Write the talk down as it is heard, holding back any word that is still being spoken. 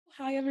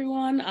Hi,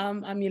 everyone.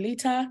 I'm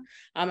Yolita.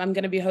 I'm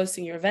going to be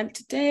hosting your event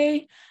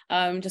today.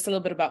 Just a little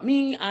bit about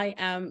me. I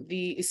am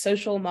the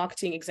social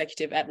marketing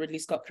executive at Ridley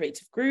Scott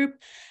Creative Group,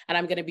 and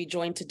I'm going to be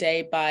joined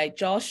today by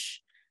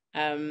Josh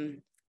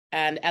and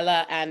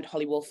Ella and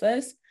Holly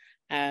Wolfers.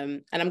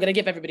 And I'm going to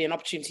give everybody an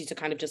opportunity to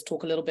kind of just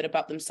talk a little bit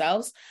about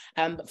themselves.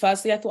 But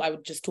firstly, I thought I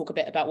would just talk a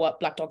bit about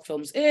what Black Dog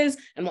Films is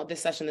and what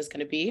this session is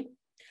going to be.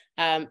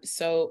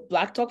 So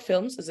Black Dog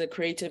Films is a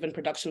creative and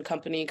production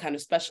company kind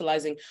of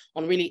specializing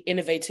on really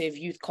innovative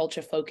youth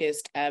culture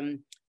focused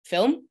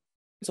film.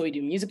 So we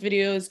do music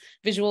videos,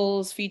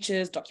 visuals,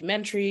 features,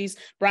 documentaries,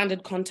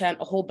 branded content,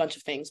 a whole bunch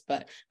of things.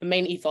 But the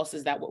main ethos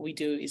is that what we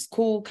do is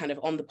cool, kind of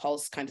on the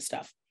pulse kind of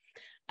stuff.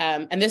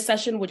 And this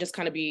session, we'll just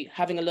kind of be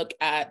having a look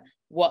at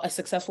what a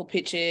successful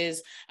pitch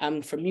is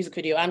for music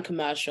video and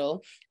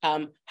commercial,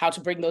 how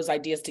to bring those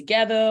ideas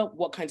together,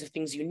 what kinds of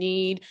things you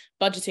need,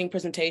 budgeting,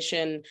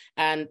 presentation,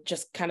 and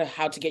just kind of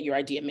how to get your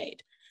idea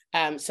made.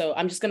 So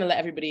I'm just going to let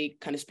everybody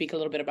kind of speak a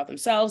little bit about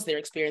themselves, their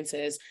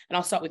experiences, and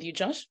I'll start with you,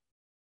 Josh.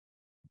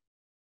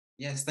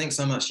 Yes, thanks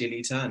so much,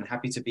 Yolita, and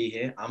happy to be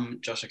here.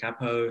 I'm Josh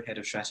Akapo, Head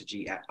of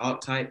Strategy at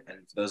Archtype, and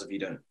for those of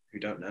you who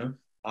don't know,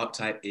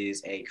 Archtype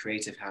is a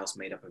creative house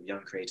made up of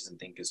young creators and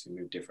thinkers who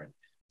move different.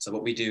 So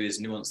what we do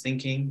is nuanced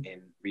thinking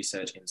in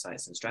research,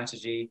 insights, and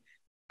strategy,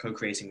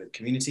 co-creating with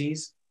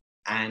communities,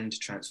 and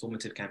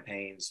transformative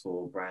campaigns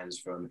for brands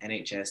from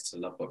NHS to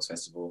Lovebox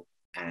Festival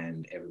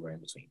and everywhere in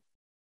between.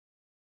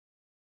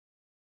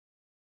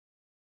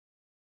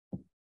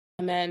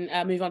 And then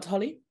move on to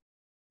Holly.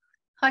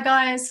 Hi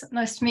guys,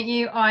 nice to meet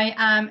you. I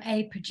am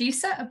a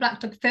producer of Black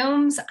Dog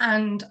Films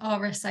and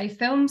RSA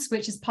Films,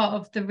 which is part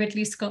of the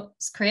Ridley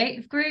Scott's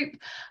Creative Group.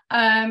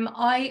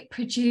 I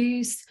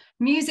produce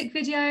music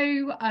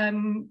video,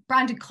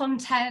 branded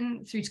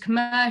content through to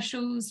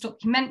commercials,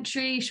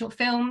 documentary, short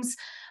films.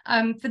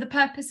 For the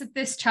purpose of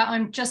this chat,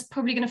 I'm just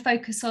probably going to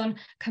focus on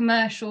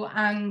commercial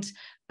and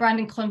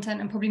branding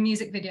content and probably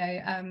music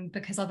video,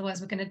 because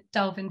otherwise we're going to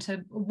delve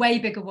into a way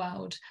bigger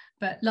world.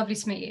 But lovely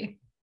to meet you.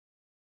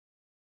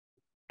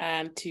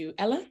 And to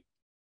Ella.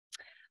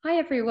 Hi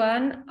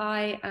everyone,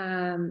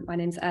 my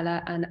name's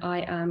Ella and I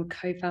am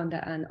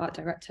co-founder and art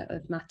director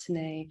of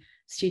Matinee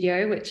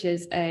Studio, which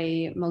is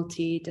a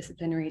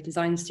multidisciplinary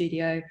design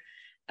studio.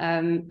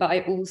 But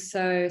I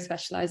also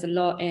specialize a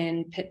lot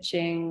in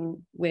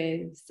pitching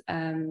with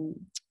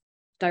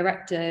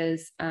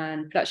directors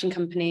and production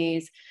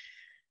companies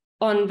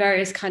on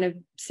various kind of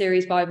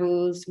series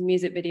bibles,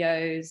 music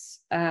videos,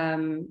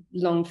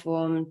 long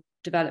form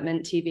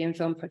development, TV and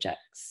film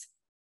projects.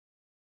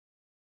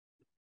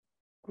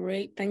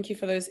 Great, thank you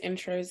for those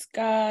intros,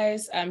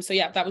 guys. So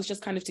yeah, that was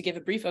just kind of to give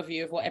a brief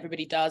overview of what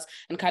everybody does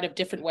and kind of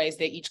different ways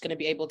they're each going to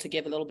be able to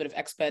give a little bit of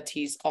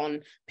expertise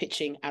on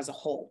pitching as a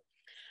whole.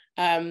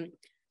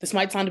 This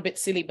might sound a bit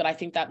silly, but I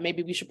think that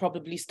maybe we should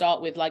probably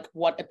start with like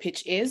what a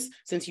pitch is,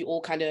 since you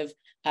all kind of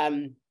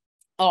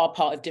are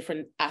part of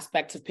different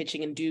aspects of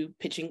pitching and do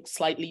pitching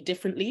slightly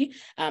differently.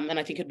 And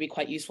I think it'd be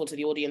quite useful to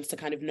the audience to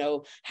kind of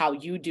know how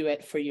you do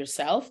it for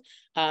yourself.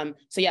 So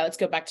yeah, let's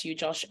go back to you,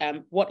 Josh.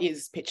 What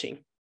is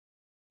pitching?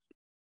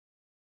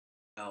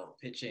 Oh,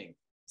 pitching.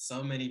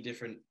 So many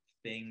different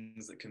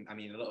things that can, I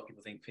mean, a lot of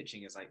people think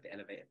pitching is like the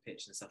elevator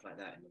pitch and stuff like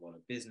that in the world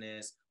of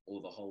business, or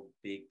the whole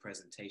big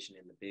presentation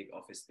in the big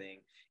office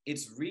thing.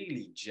 It's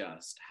really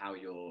just how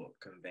you're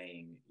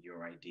conveying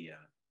your idea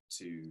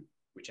to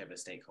whichever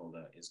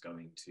stakeholder is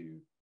going to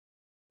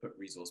put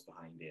resource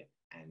behind it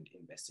and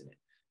invest in it.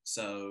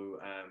 So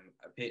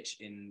a pitch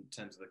in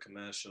terms of the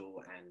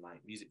commercial and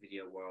like music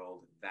video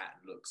world, that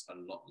looks a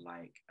lot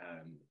like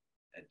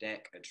a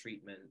deck, a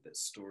treatment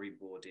that's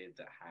storyboarded,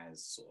 that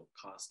has sort of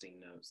casting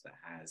notes, that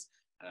has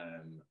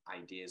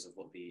ideas of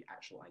what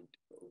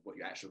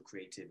your actual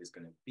creative is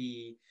going to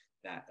be,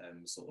 that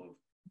sort of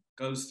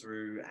goes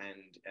through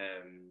and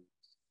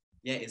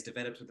yeah, is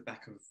developed on the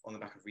back of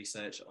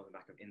research, on the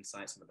back of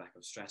insights, on the back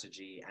of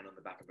strategy, and on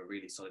the back of a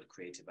really solid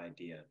creative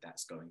idea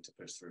that's going to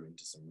push through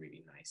into some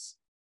really nice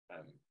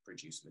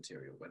produced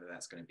material, whether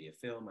that's going to be a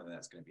film, whether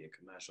that's going to be a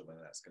commercial,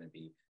 whether that's going to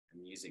be a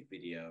music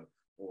video,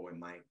 or in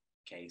my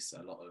case,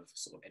 a lot of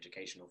sort of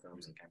educational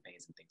films and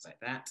campaigns and things like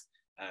that.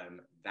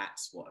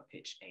 That's what a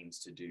pitch aims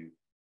to do.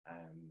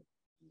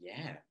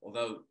 Yeah,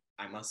 although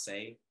I must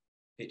say,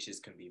 pitches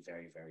can be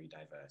very, very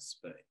diverse,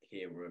 but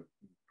here we're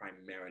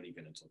primarily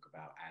going to talk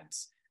about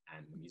ads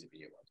and the music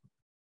video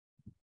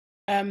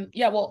world.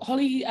 Yeah, well,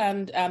 Holly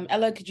and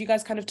Ella, could you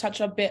guys kind of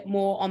touch a bit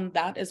more on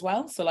that as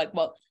well? So like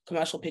what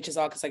commercial pitches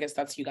are, because I guess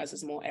that's you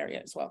guys' more area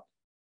as well.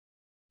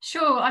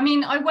 Sure. I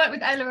mean, I work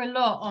with Ella a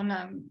lot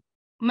on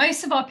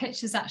most of our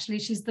pitches, actually.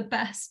 She's the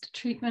best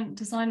treatment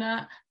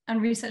designer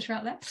and researcher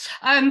out there.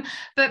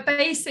 But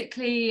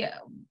basically,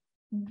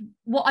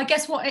 what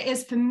it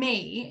is for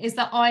me is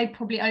that I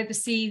probably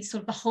oversee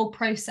sort of the whole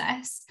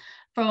process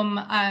from,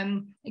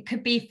 it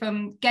could be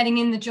from getting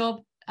in the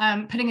job,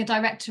 putting a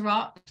director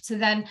up, to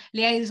then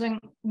liaising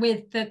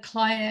with the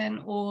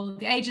client or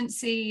the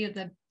agency, or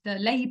the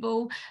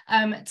label,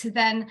 to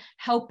then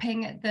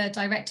helping the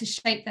director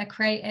shape their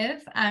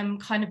creative and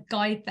kind of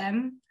guide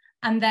them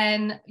and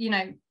then,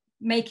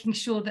 making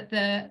sure that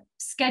the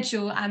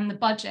schedule and the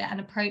budget and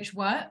approach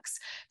works,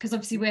 because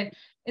obviously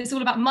it's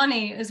all about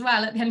money as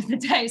well at the end of the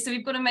day. So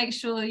we've got to make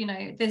sure,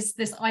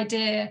 this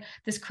idea,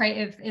 this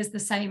creative is the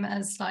same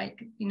as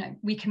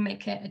we can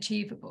make it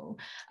achievable.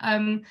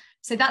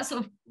 So that's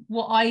sort of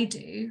what I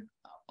do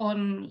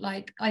on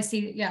I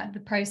see, the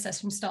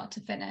process from start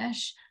to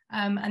finish.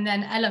 And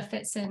then Ella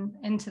fits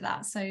into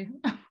that. So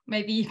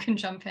maybe you can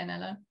jump in,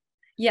 Ella.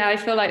 Yeah, I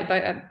feel like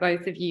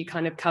both of you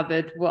kind of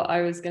covered what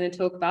I was going to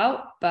talk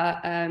about.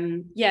 But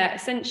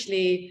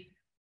essentially,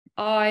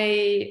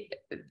 a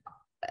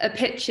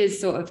pitch is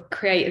sort of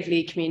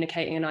creatively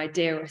communicating an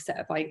idea or a set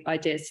of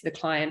ideas to the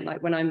client.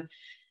 Like when I'm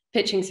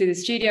pitching through the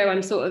studio,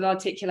 I'm sort of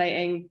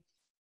articulating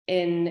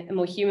in a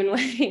more human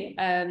way,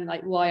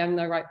 like why I'm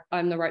the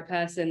right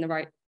person,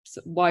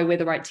 why we're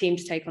the right team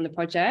to take on the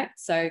project.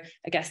 So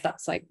I guess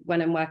that's like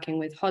when I'm working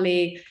with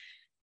Holly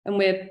and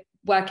we're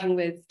working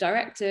with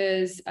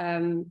directors,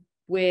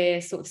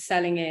 we're sort of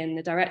selling in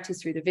the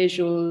directors through the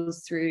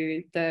visuals,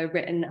 through the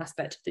written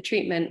aspect of the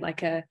treatment,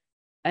 like an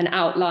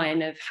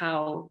outline of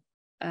how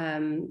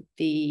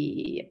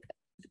the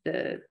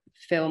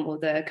film or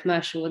the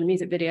commercial or the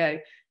music video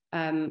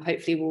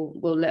hopefully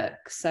will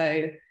look.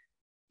 So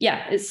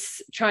yeah,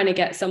 it's trying to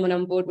get someone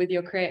on board with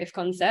your creative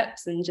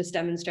concepts and just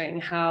demonstrating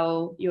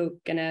how you're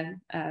gonna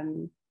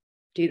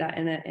do that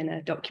in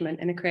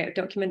a creative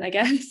document, I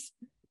guess.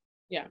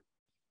 Yeah.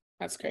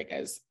 That's great,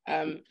 guys.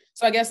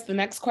 So I guess the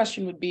next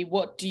question would be,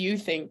 what do you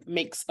think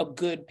makes a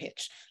good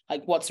pitch?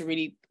 Like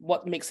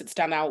what makes it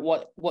stand out?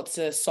 What's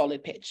a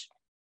solid pitch?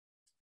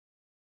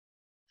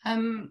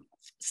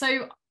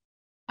 So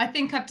I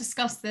think I've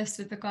discussed this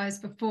with the guys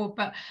before,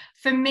 but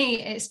for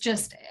me, it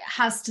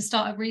has to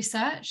start at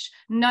research.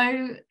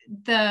 Know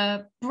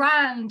the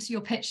brand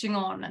you're pitching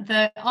on,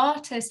 the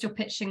artist you're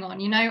pitching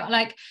on,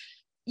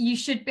 you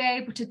should be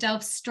able to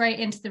delve straight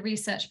into the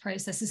research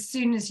process as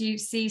soon as you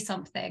see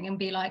something and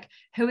be like,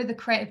 who are the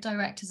creative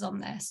directors on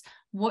this?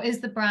 What is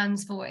the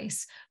brand's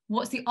voice?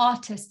 What's the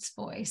artist's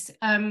voice?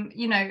 So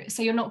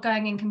you're not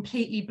going in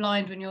completely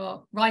blind when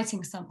you're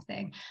writing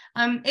something.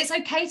 It's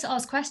okay to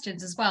ask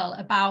questions as well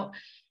about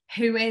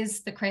who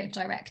is the creative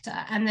director,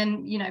 and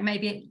then,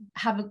 maybe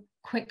have a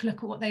quick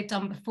look at what they've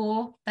done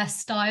before, their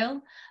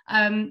style.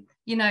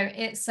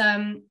 It's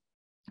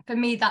for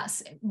me,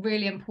 that's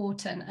really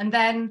important. And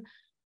then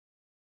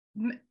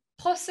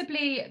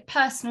possibly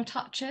personal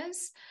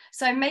touches,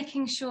 so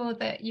making sure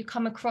that you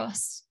come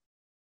across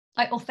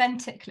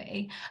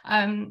authentically.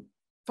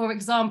 For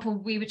example,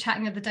 we were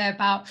chatting the other day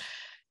about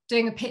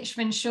doing a pitch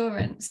for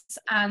insurance,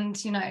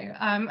 and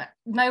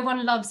no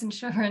one loves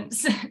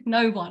insurance.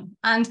 No one.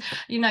 And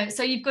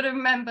so you've got to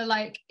remember,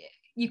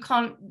 you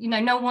can't,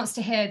 no one wants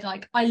to hear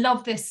I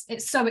love this,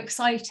 it's so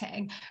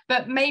exciting,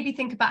 but maybe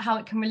think about how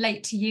it can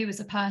relate to you as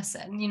a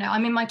person.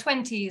 I'm in my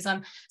 20s,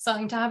 I'm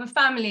starting to have a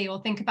family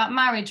or think about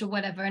marriage or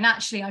whatever, and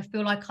actually I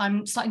feel like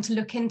I'm starting to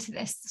look into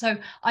this, so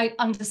I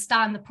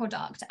understand the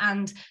product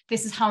and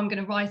this is how I'm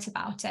going to write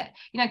about it.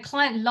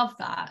 Client love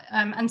that,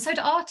 and so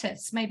do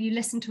artists. Maybe you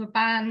listen to a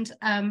band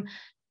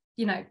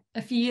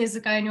a few years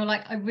ago and you're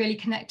like, I really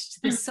connected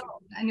to this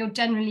song, and you're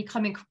generally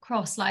coming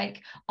across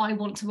like, I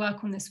want to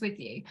work on this with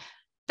you.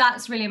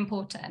 That's really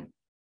important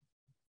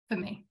for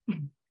me.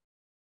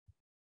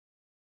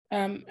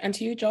 And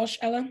to you, Josh,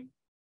 Ella?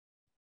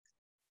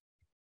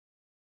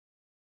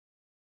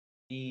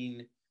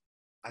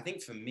 I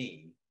think for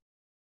me,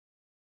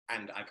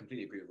 and I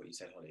completely agree with what you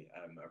said, Holly,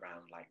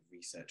 around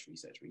research.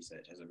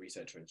 As a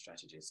researcher and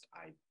strategist,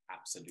 I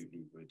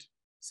absolutely would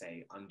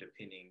say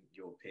underpinning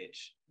your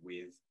pitch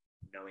with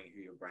knowing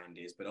who your brand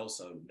is, but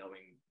also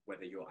knowing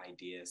whether your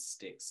idea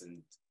sticks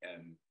and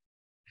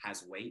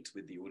has weight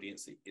with the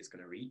audience that it's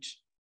going to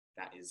reach.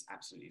 That is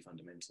absolutely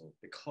fundamental,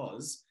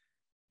 because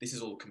this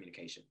is all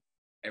communication.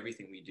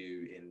 Everything we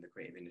do in the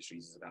creative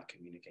industries is about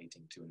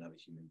communicating to another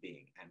human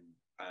being, and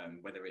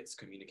whether it's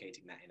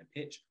communicating that in a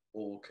pitch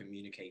or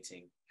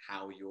communicating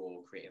how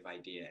your creative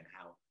idea and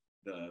how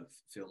the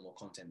film or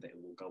content that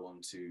it will go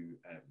on to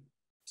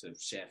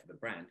share for the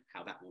brand,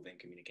 how that will then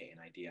communicate an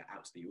idea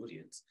out to the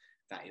audience,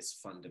 that is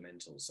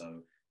fundamental.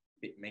 So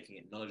making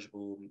it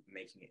knowledgeable,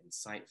 making it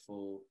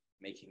insightful,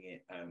 making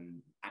it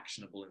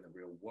actionable in the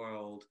real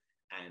world,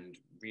 and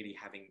really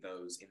having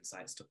those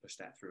insights to push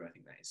that through, I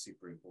think that is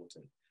super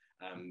important.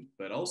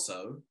 But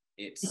also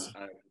it's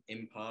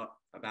in part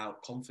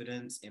about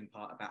confidence, in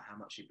part about how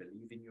much you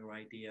believe in your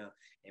idea,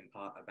 in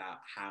part about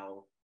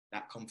how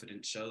that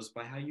confidence shows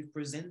by how you've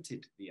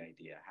presented the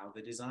idea, how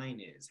the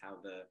design is, how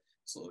the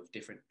sort of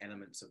different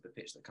elements of the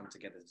pitch that come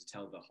together to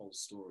tell the whole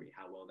story,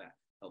 how well that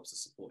helps to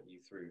support you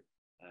through.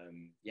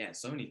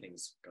 So many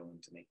things go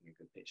into making a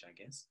good pitch, I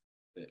guess.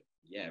 But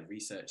yeah,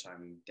 research,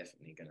 I'm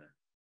definitely gonna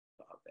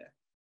put up there.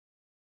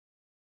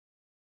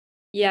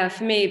 Yeah,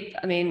 for me,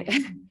 I mean,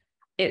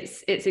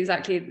 it's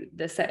exactly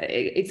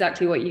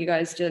exactly what you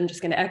guys do. I'm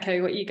just going to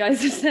echo what you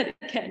guys have said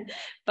again,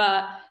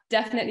 but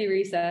definitely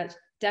research,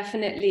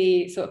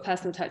 definitely sort of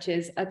personal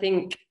touches. I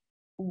think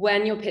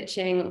when you're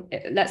pitching,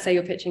 let's say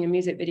you're pitching a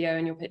music video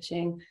and you're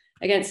pitching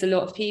against a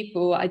lot of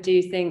people, I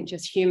do think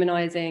just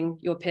humanizing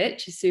your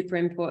pitch is super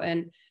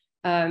important.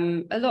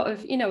 A lot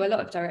of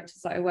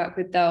directors that I work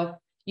with,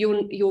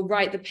 you'll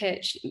write the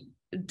pitch,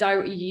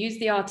 use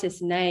the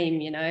artist's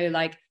name,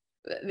 like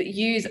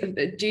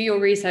do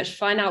your research,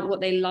 find out what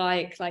they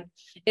like.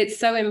 It's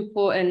so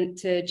important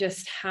to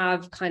just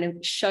have kind of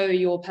show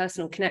your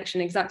personal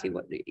connection, exactly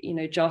what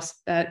Josh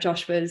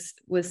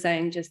was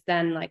saying just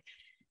then. Like,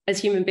 as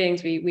human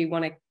beings, we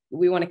want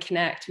to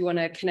connect,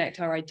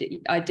 our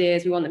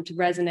ideas, we want them to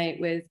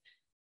resonate with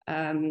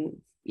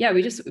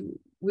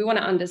we want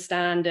to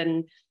understand,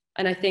 and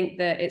I think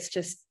that it's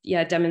just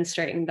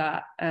demonstrating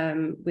that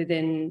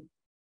within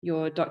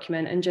your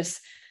document, and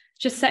just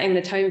setting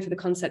the tone for the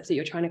concepts that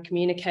you're trying to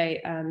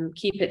communicate.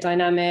 Keep it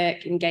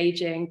dynamic,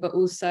 engaging, but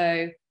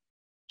also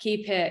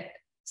keep it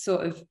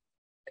sort of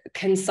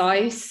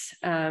concise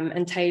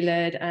and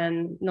tailored,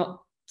 and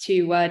not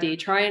too wordy.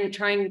 Try and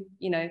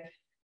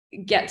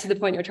get to the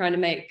point you're trying to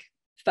make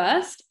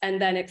first, and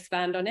then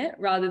expand on it,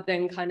 rather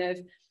than kind of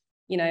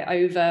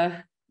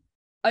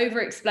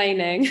over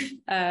explaining.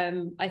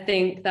 I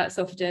think that's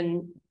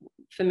often,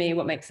 for me,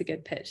 what makes a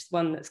good pitch,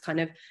 one that's kind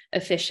of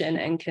efficient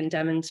and can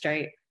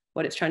demonstrate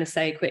what it's trying to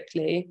say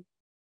quickly.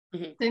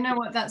 Mm-hmm. So you know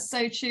what, that's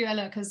so true,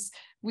 Ella, because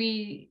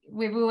we're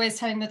always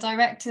telling the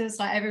directors,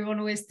 like, everyone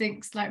always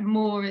thinks like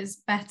more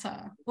is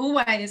better,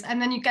 always,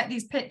 and then you get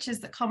these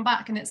pitches that come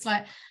back and it's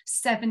like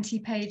 70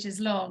 pages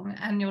long,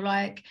 and you're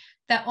like,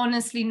 that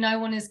honestly no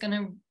one is going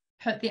to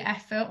put the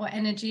effort or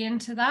energy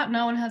into that.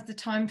 No one has the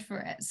time for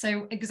it.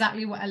 So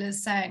exactly what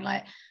Ella's saying,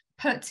 like,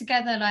 put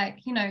together, like,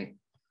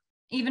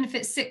 even if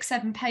it's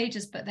 6-7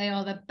 pages, but they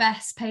are the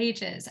best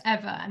pages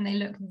ever, and they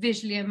look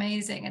visually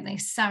amazing and they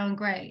sound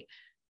great.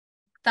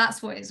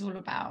 That's what it's all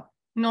about,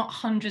 not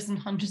hundreds and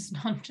hundreds and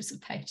hundreds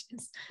of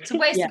pages. It's a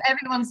waste of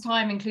everyone's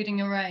time, including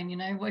your own.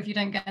 What if you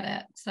don't get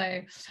it?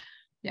 So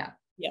yeah.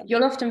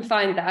 You'll often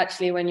find that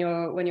actually when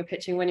you're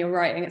pitching, when you're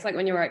writing, it's like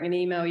when you're writing an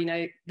email,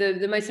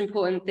 the most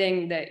important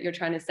thing that you're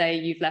trying to say,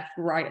 you've left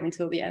right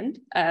until the end.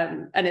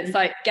 And it's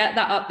like, get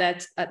that up there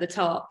at the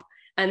top,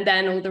 and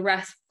then all the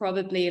rest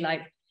probably,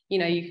 like,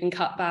 you can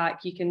cut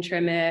back, you can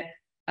trim it.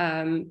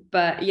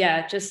 But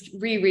yeah, just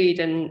reread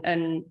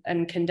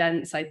and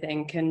condense, I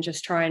think, and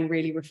just try and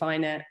really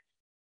refine it.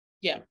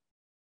 Yeah,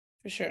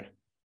 for sure.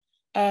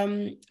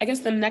 I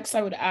guess the next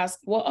I would ask,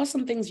 what are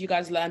some things you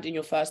guys learned in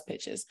your first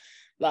pitches?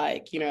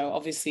 Like,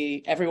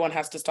 obviously everyone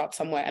has to start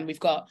somewhere, and we've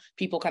got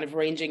people kind of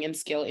ranging in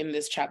skill in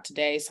this chat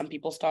today. Some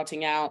people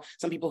starting out,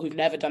 some people who've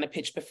never done a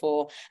pitch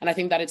before. And I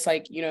think that it's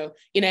like,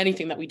 in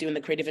anything that we do in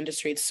the creative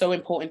industry, it's so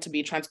important to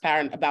be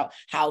transparent about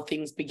how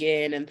things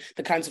begin and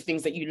the kinds of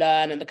things that you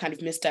learn and the kind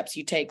of missteps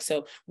you take.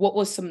 So what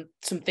was some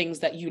things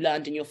that you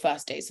learned in your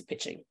first days of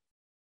pitching?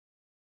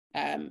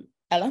 Ella,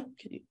 can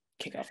you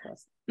kick off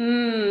first?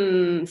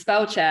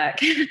 Spell check.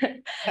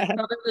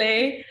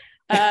 Probably.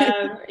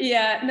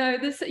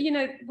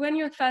 When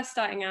you're first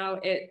starting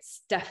out,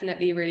 it's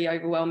definitely really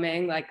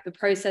overwhelming. Like, the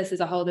process as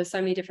a whole, there's so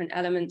many different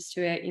elements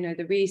to it,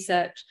 the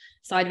research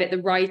side of it,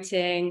 the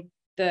writing,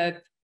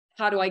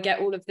 how do I get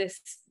all of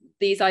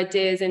these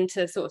ideas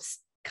into sort of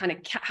kind of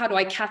how do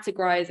I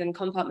categorize and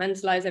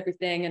compartmentalize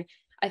everything? And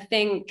I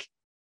think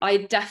I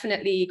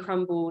definitely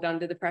crumbled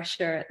under the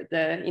pressure at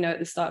the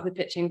start of the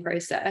pitching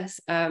process.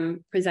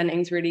 Presenting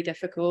is really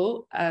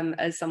difficult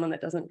as someone that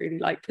doesn't really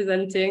like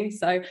presenting.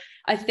 So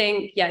I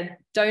think,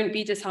 don't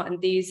be disheartened.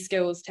 These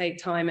skills take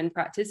time and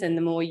practice, and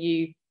the more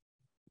you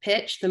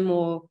pitch, the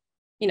more,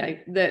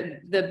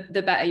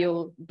 the better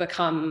you'll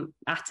become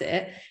at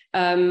it.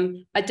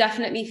 I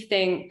definitely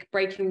think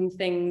breaking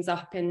things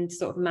up in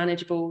sort of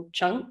manageable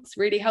chunks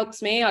really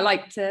helps me. I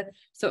like to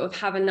sort of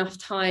have enough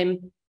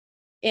time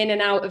in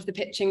and out of the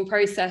pitching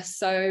process.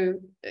 So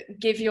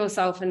give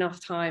yourself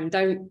enough time.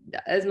 Don't,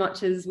 as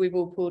much as we've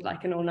all pulled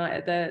like an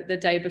all-nighter the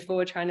day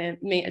before trying to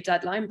meet a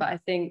deadline, but I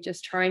think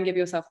just try and give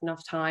yourself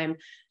enough time.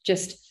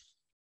 Just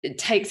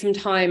take some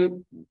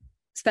time,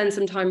 spend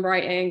some time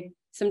writing,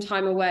 some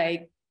time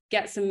away,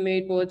 get some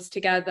mood boards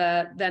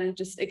together, then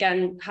just,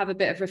 again, have a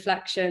bit of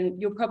reflection.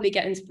 You'll probably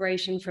get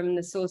inspiration from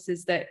the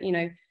sources that,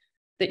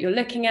 that you're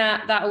looking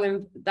at. That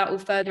will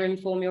further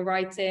inform your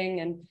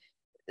writing, and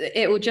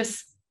it will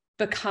just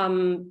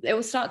it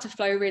will start to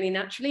flow really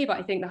naturally. But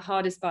I think the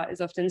hardest part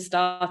is often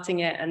starting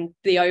it and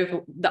the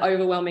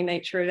overwhelming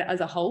nature of it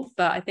as a whole.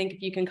 But I think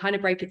if you can kind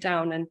of break it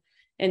down and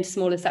in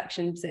smaller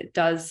sections, it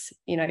does,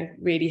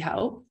 really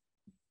help.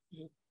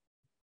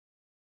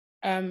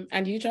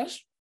 And you,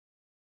 Josh?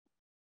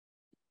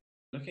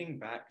 Looking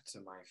back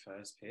to my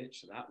first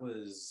pitch, that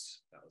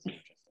was an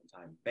interesting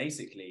time.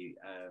 Basically,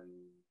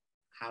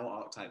 how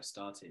Archetype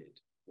started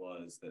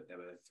was that there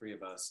were three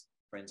of us,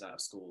 friends out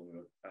of school, who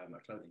were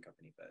a clothing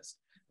company first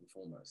and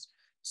foremost.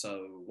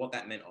 So what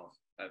that meant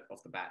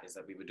off the bat is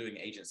that we were doing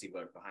agency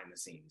work behind the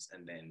scenes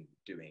and then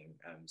doing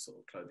sort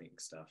of clothing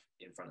stuff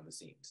in front of the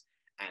scenes.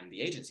 And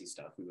the agency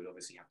stuff we would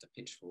obviously have to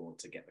pitch for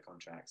to get the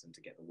contracts and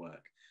to get the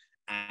work.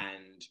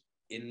 And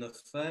in the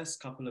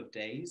first couple of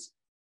days,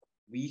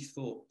 we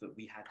thought that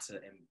we had to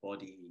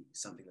embody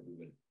something that we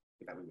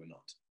were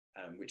not.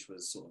 which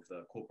was sort of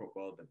the corporate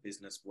world, the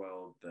business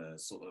world, the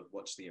sort of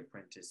watch The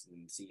Apprentice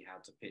and see how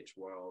to pitch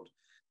world,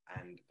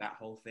 and that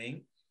whole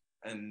thing.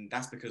 And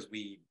that's because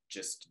we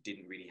just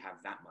didn't really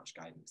have that much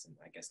guidance, and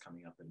I guess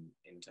coming up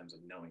in terms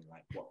of knowing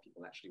like what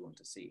people actually want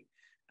to see.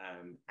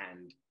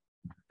 And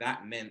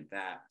that meant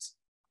that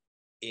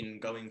in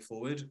going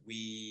forward,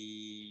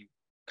 we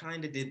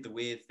kind of did the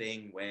weird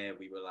thing where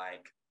we were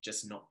like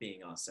just not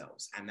being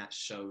ourselves, and that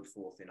showed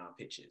forth in our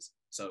pitches.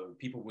 So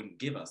people wouldn't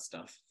give us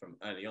stuff from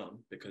early on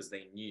because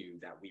they knew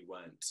that we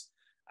weren't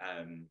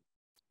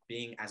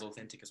being as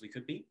authentic as we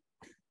could be.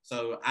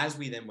 So as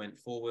we then went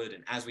forward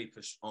and as we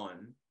pushed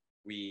on,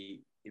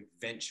 we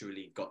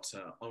eventually got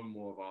to own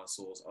more of our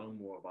source, own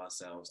more of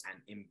ourselves,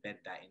 and embed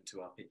that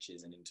into our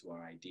pitches and into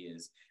our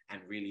ideas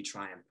and really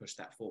try and push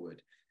that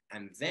forward.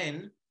 And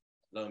then,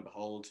 lo and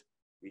behold,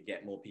 we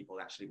get more people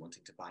actually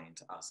wanting to buy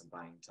into us and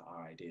buy into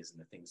our ideas and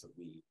the things that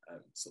we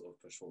sort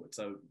of push forward.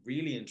 So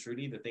really and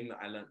truly, the thing that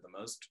I learned the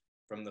most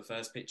from the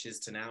first pitches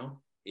to now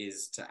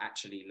is to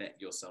actually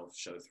let yourself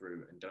show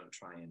through and don't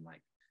try and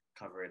like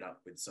cover it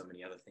up with so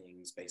many other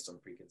things based on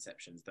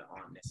preconceptions that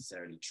aren't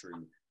necessarily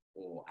true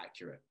or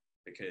accurate.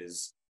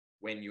 Because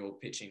when you're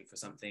pitching for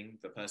something,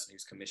 the person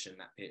who's commissioned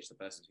that pitch, the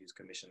person who's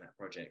commissioned that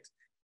project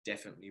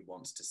definitely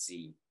wants to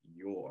see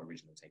your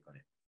original take on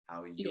it,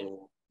 how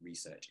your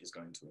research is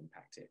going to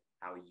impact it,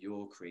 how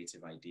your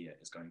creative idea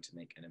is going to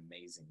make an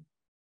amazing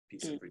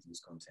piece of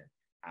produced content,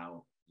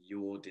 how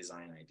your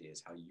design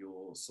ideas, how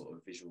your sort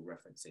of visual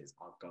references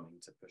are going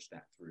to push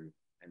that through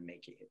and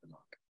make it hit the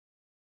mark.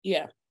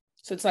 Yeah.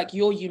 So it's like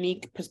your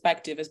unique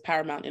perspective is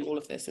paramount in all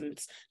of this, and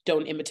it's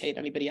don't imitate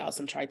anybody else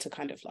and try to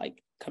kind of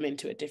like come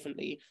into it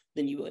differently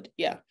than you would.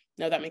 Yeah,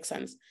 no, that makes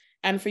sense.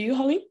 And for you,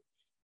 Holly?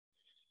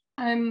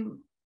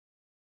 Learning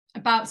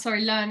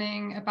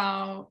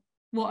about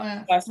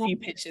what first few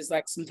pitches,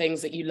 like some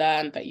things that you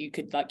learned that you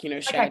could like, you know,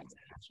 share.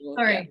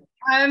 Okay.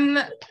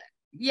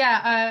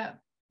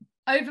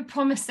 Over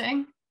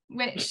promising,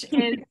 which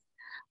is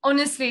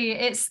honestly,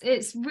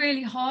 it's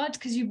really hard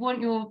because you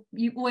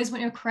always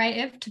want your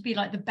creative to be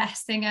like the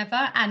best thing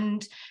ever,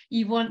 and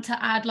you want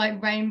to add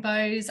like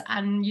rainbows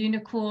and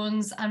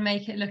unicorns and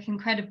make it look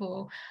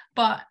incredible,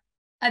 but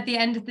at the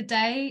end of the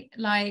day,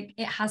 like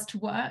it has to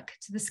work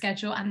to the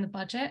schedule and the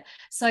budget.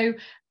 So,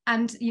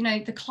 and you know,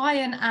 the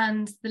client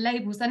and the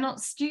labels, they're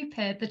not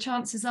stupid. The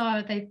chances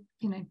are they,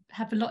 you know,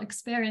 have a lot of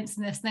experience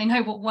in this, and they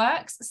know what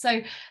works.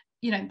 So,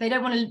 you know, you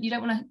don't want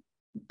to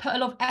put a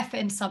lot of effort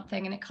into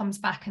something and it comes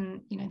back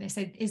and, you know, they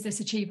say, is this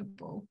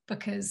achievable?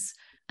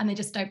 And they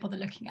just don't bother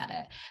looking at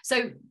it.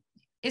 So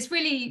it's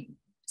really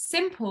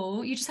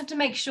simple. You just have to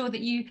make sure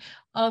that you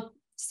are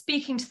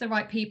speaking to the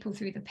right people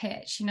through the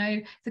pitch. You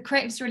know, the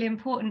creative's really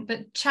important,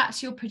 but chat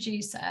to your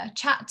producer,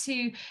 chat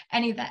to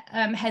any of the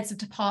heads of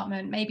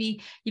department.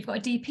 Maybe you've got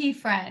a DP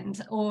friend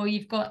or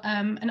you've got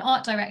an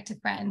art director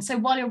friend. So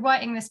while you're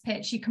writing this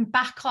pitch, you can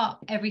back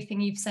up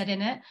everything you've said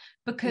in it,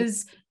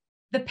 because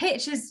the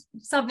pitch is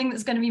something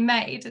that's going to be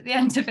made at the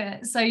end of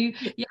it. So you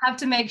have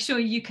to make sure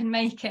you can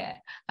make it.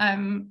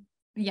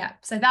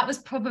 So that was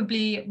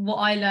probably what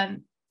I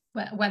learned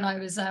when I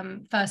was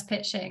first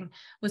pitching,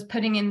 was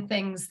putting in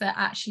things that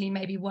actually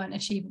maybe weren't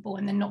achievable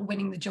and then not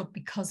winning the job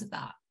because of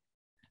that.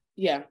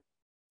 Yeah.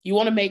 You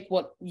want to make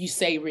what you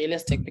say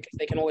realistic, because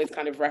they can always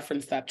kind of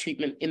reference that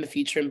treatment in the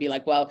future and be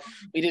like, well,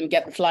 we didn't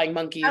get the flying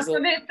monkeys. That's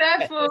what it's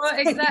there for.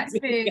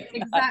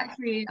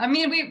 Exactly. I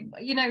mean,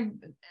 you know,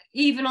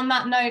 even on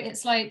that note,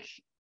 it's like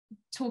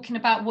talking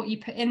about what you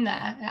put in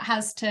there. It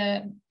has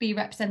to be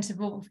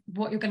representative of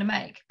what you're going to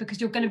make, because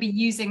you're going to be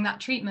using that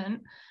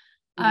treatment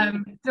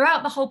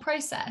throughout the whole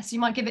process. You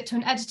might give it to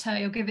an editor,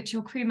 you'll give it to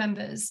your crew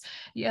members.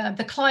 Yeah,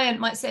 the client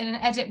might sit in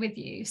and edit with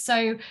you.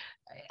 So,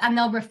 and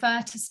they'll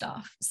refer to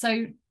stuff.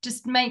 So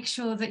just make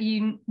sure that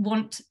you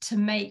want to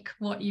make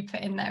what you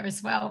put in there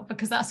as well,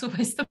 because that's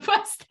always the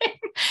worst thing.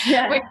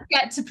 When you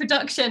get to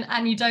production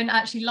and you don't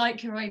actually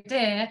like your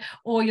idea,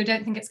 or you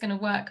don't think it's going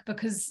to work,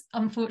 because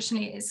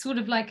unfortunately it's sort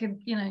of like a,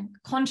 you know,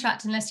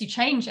 contract. Unless you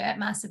change it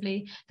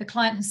massively, the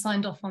client has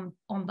signed off on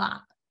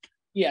that.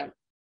 Yeah,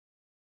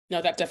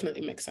 no, that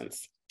definitely makes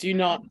sense. Do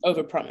not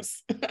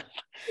overpromise.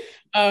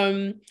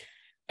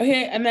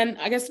 Okay, and then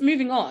I guess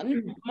moving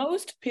on,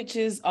 most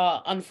pitches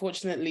are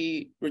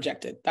unfortunately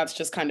rejected. That's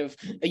just kind of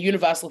a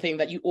universal thing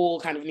that you all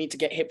kind of need to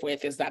get hip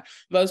with, is that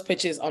most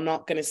pitches are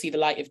not going to see the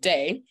light of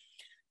day.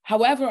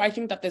 However, I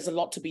think that there's a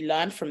lot to be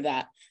learned from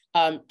that.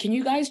 Can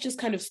you guys just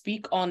kind of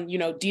speak on, you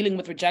know, dealing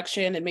with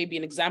rejection and maybe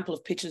an example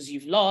of pitches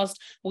you've lost,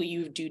 what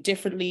you do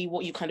differently,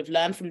 what you kind of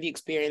learned from the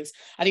experience?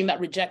 I think that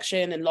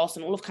rejection and loss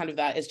and all of kind of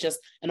that is just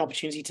an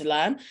opportunity to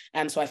learn.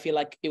 And so I feel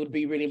like it would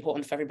be really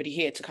important for everybody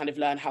here to kind of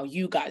learn how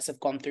you guys have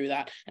gone through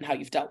that and how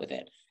you've dealt with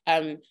it.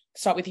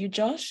 Start with you,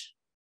 Josh.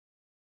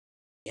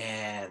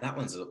 Yeah, that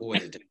one's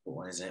always a difficult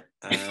one, isn't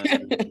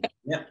it?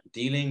 Yeah,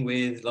 dealing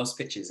with lost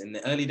pitches. In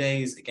the early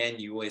days, again,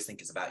 you always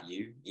think it's about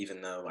you,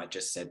 even though I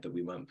just said that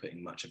we weren't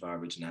putting much of our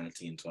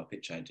originality into our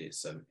pitch ideas.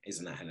 So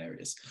isn't that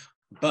hilarious?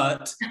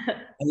 But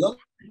a lot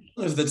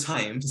of the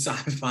times I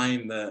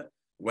find that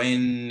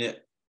when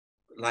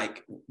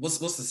like, what's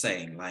the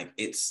saying? Like,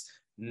 it's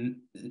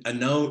a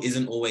no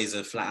isn't always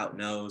a flat out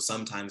no.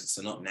 Sometimes it's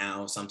a not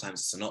now,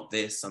 sometimes it's a not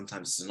this,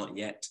 sometimes it's a not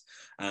yet.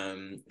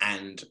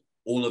 And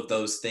all of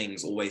those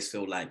things always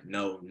feel like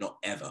no, not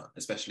ever,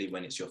 especially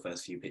when it's your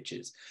first few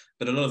pitches.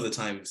 But a lot of the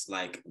times,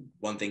 like,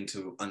 one thing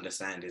to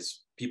understand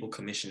is people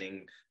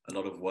commissioning a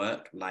lot of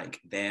work, like,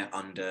 they're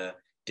under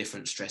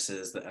different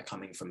stresses that are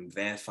coming from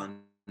their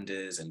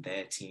funders and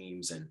their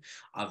teams and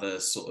other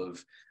sort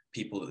of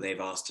people that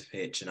they've asked to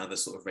pitch and other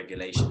sort of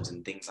regulations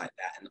and things like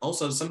that. And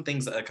also some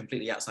things that are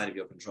completely outside of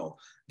your control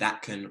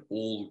that can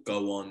all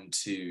go on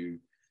to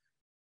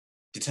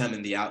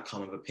determine the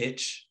outcome of a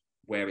pitch,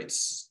 where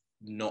it's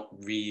not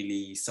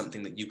really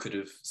something that you could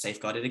have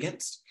safeguarded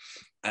against.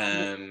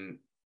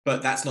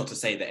 But that's not to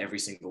say that every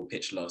single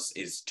pitch loss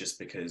is just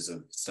because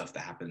of stuff that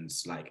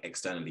happens like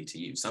externally to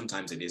you.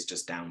 Sometimes it is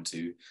just down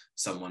to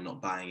someone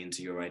not buying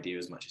into your idea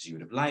as much as you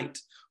would have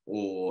liked,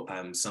 or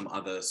some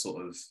other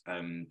sort of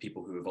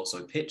people who have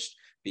also pitched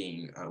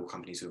or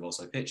companies who have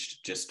also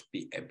pitched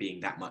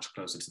being that much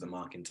closer to the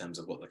mark in terms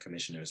of what the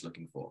commissioner is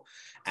looking for.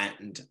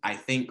 And I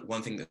think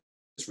one thing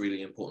that's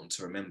really important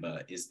to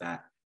remember is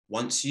that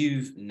once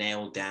you've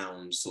nailed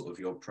down sort of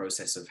your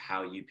process of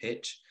how you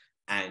pitch,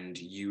 and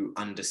you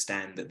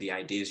understand that the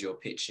ideas you're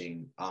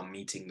pitching are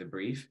meeting the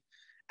brief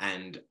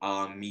and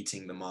are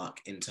meeting the mark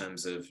in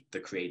terms of the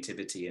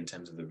creativity, in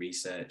terms of the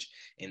research,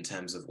 in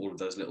terms of all of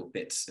those little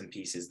bits and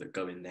pieces that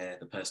go in there,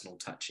 the personal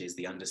touches,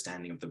 the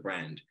understanding of the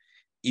brand.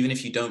 Even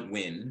if you don't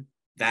win,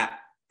 that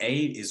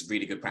is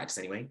really good practice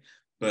anyway,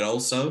 but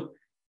also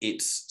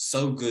it's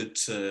so good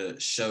to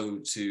show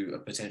to a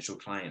potential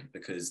client,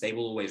 because they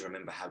will always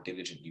remember how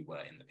diligent you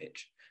were in the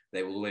pitch.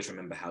 They will always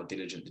remember how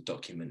diligent the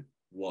document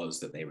was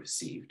that they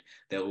received.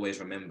 They'll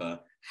always remember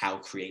how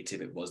creative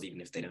it was,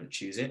 even if they don't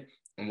choose it.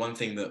 And one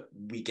thing that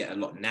we get a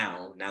lot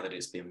now that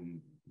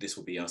this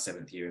will be our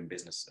 7th year in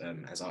business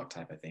as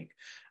Archetype, I think,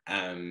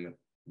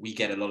 we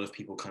get a lot of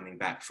people coming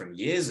back from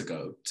years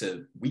ago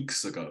to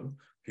weeks ago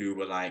who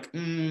were like,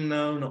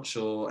 no, not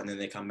sure. And then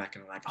they come back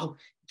and are like, oh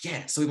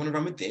yeah, so we want to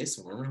run with this,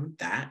 we want to run with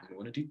that, and we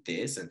want to do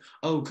this. And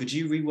oh, could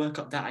you rework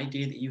up that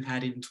idea that you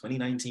had in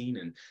 2019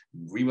 and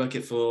rework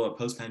it for a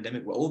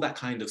post-pandemic, all that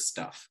kind of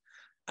stuff.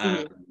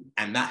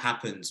 And that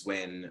happens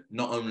when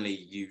not only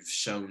you've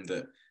shown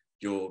that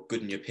you're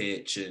good in your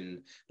pitch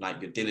and like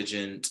you're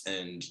diligent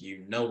and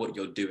you know what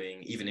you're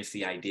doing, even if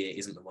the idea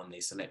isn't the one they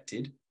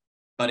selected,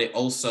 but it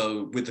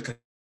also, with the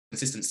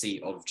consistency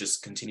of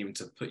just continuing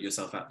to put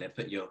yourself out there,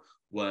 put your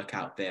work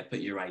out there, put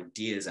your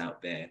ideas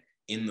out there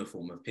in the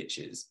form of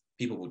pitches,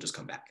 people will just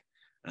come back.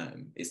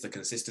 It's the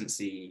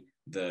consistency,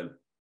 the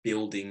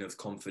building of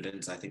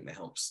confidence, I think, that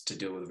helps to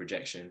deal with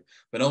rejection,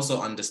 but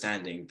also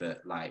understanding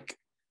that like,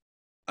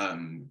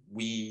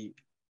 we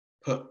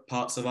put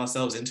parts of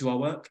ourselves into our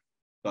work,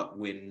 but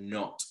we're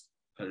not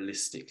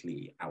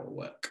holistically our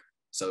work.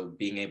 So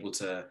being able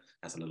to,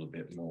 that's a little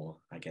bit more,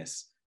 I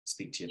guess,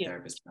 speak to your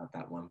therapist about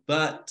that one,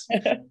 but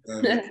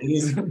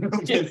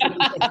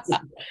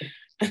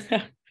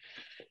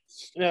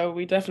no,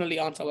 we definitely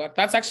aren't our work.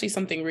 That's actually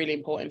something really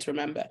important to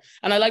remember.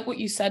 And I like what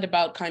you said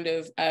about kind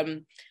of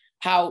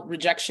how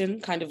rejection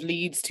kind of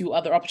leads to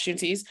other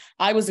opportunities.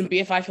 I was in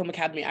BFI Film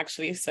Academy,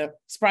 actually. So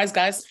surprise,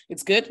 guys,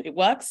 it's good. It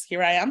works.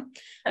 Here I am.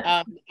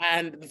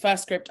 And the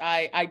first script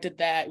I did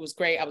there, it was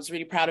great. I was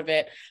really proud of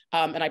it.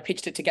 And I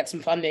pitched it to get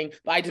some funding,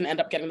 but I didn't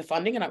end up getting the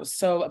funding. And I was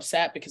so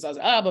upset because I was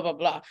like, blah, blah,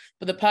 blah.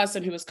 But the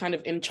person who was kind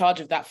of in charge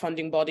of that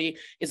funding body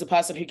is the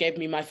person who gave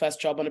me my first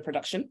job on a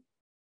production.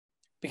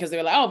 Because they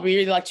were like, oh, we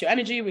really liked your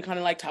energy. We kind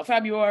of liked how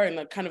fab you are and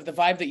like kind of the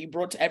vibe that you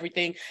brought to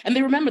everything. And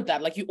they remembered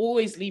that, like, you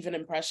always leave an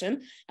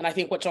impression. And I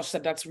think what Josh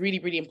said, that's really,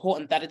 really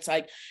important, that it's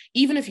like,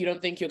 even if you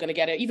don't think you're going to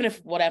get it, even if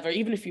whatever,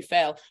 even if you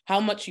fail, how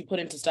much you put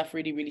into stuff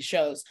really, really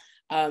shows.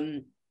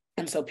 And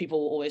so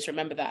people will always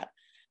remember that.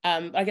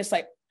 I guess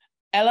like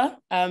Ella,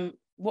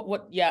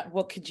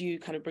 what could you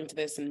kind of bring to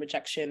this, and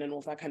rejection and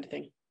all that kind of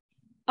thing?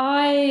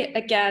 I,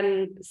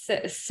 again,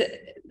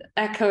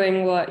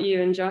 echoing what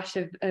you and Josh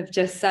have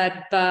just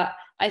said, but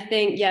I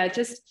think,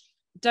 just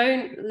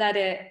don't let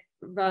it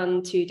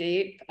run too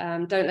deep.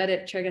 Don't let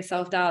it trigger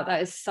self-doubt.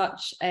 That is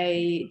such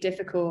a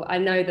difficult, I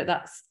know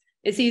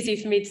it's easy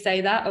for me to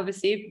say that,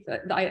 obviously,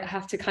 but I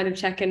have to kind of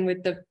check in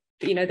with the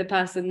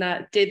person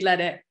that did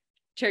let it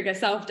trigger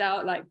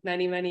self-doubt like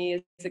many, many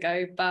years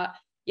ago. But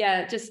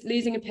yeah, just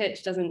losing a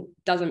pitch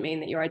doesn't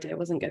mean that your idea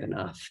wasn't good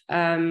enough.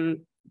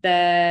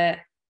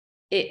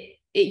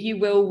 You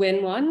will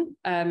win one.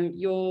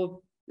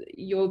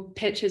 Your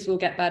pitches will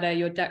get better,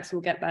 your decks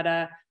will get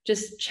better.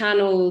 Just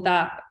channel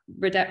that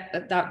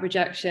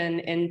rejection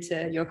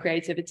into your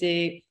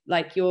creativity.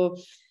 Like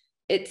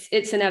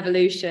it's an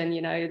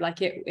evolution,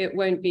 like it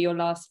won't be your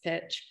last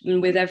pitch.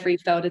 And with every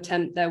failed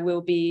attempt, there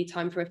will be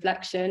time for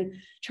reflection.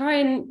 Try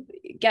and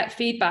get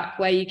feedback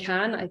where you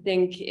can. I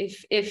think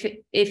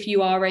if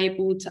you are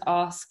able to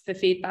ask for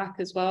feedback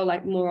as well,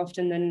 like more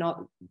often than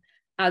not,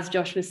 as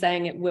Josh was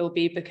saying, it will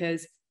be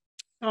because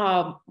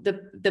oh,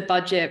 the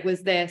budget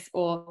was this,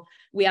 or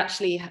we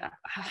actually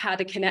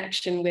had a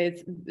connection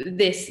with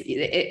this.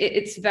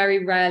 It's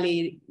very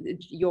rarely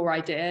your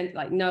idea.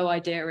 Like, no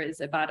idea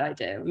is a bad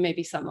idea.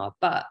 Maybe some are,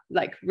 but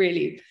like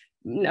really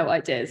no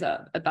idea is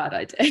a bad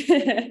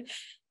idea.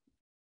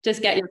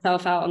 Just get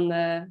yourself out on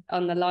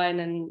the line,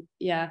 and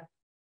yeah,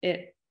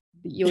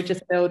 you'll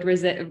just build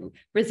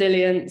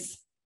resilience.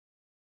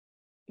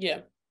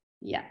 Yeah.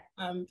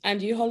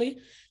 And you, Holly,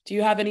 do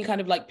you have any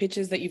kind of like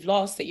pitches that you've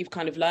lost that you've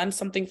kind of learned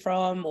something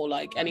from, or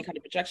like any kind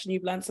of rejection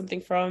you've learned something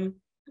from?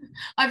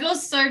 I've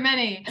lost so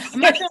many.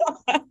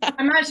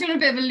 I'm actually on a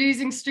bit of a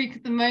losing streak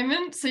at the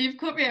moment, so you've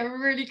caught me at a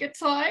really good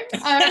time.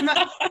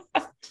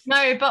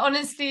 No, but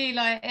honestly,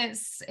 like it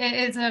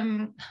is.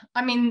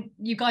 I mean,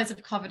 you guys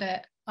have covered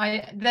it.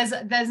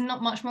 There's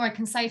not much more I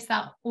can say to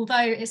that.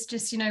 Although it's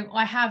just,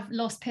 I have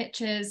lost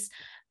pitches,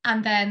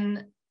 and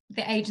then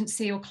the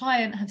agency or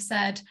client have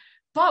said,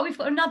 but we've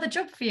got another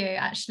job for you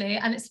actually,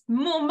 and it's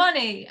more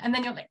money, and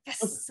then you're like,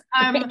 yes.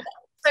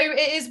 So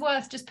it is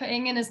worth just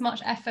putting in as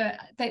much effort.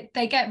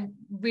 They get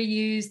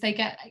reused, they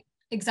get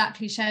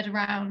exactly shared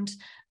around.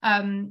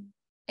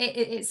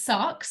 It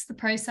sucks, the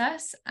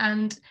process,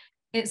 and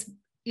it's,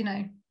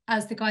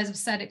 as the guys have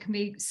said, it can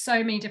be so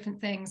many different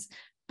things: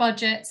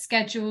 budget,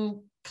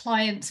 schedule,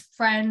 clients,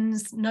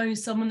 friends, know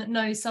someone that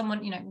knows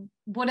someone,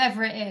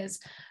 whatever it is.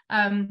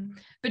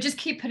 But just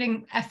keep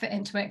putting effort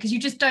into it, because you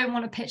just don't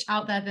want to pitch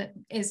out there that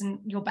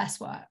isn't your best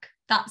work.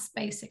 That's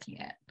basically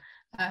it.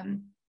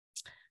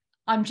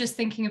 I'm just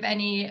thinking of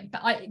any,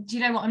 but do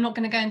you know what? I'm not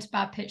going to go into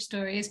bad pitch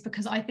stories,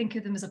 because I think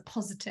of them as a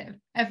positive.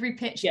 Every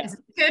pitch is a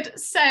good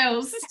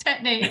sales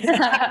technique.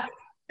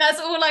 That's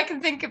all I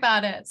can think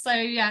about it. So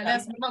yeah,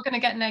 I'm not going to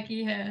get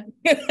neggy here.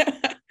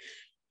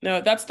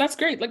 No, that's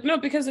great. Like, no,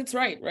 because it's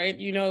right?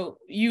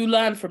 You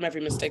learn from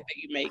every mistake that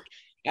you make,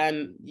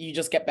 and you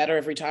just get better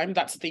every time.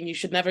 That's the thing. You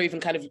should never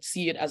even kind of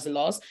see it as a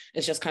loss.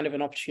 It's just kind of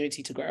an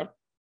opportunity to grow.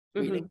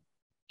 Really. Mm-hmm.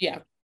 Yeah.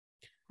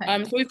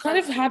 So we've kind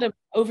of had an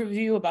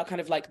overview about kind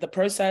of like the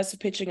process of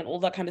pitching and all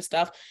that kind of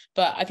stuff,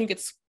 but I think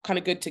it's kind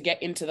of good to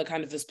get into the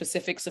kind of the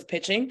specifics of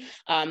pitching.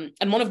 And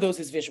one of those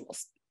is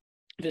visuals.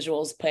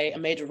 Visuals play a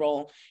major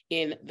role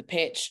in the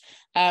pitch.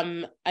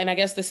 And I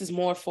guess this is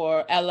more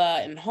for Ella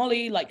and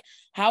Holly. Like,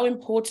 how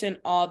important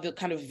are the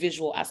kind of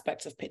visual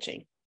aspects of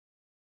pitching?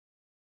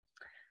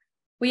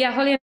 Well, yeah,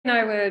 Holly and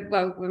I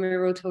when we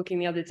were all talking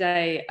the other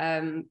day,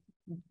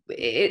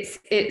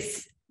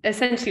 it's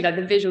essentially like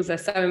the visuals are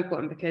so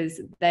important, because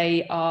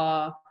they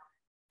are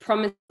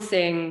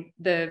promising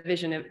the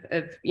vision of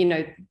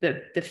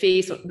the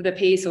piece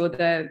or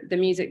the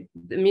music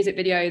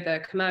video,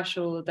 the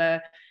commercial,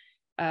 the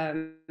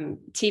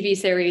TV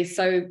series.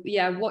 So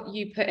yeah, what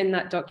you put in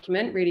that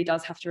document really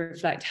does have to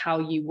reflect how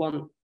you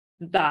want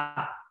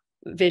that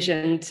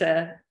vision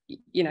to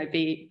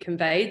be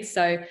conveyed.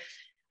 So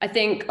I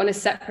think, on a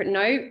separate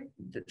note,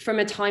 from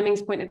a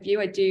timings point of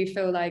view, I do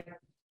feel like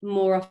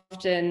more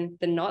often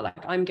than not,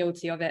 like I'm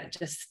guilty of it,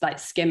 just like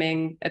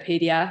skimming a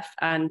PDF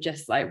and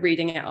just like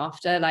reading it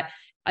after. Like,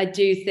 I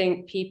do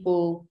think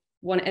people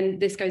want, and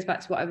this goes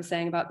back to what I was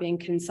saying about being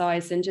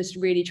concise and just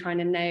really trying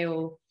to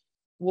nail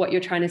what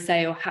you're trying to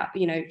say, or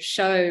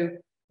show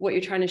what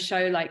you're trying to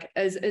show like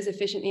as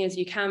efficiently as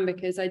you can,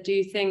 because I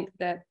do think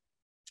that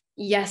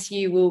yes,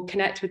 you will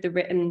connect with the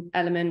written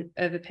element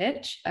of a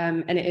pitch,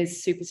 and it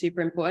is super,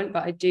 super important.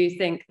 But I do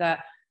think that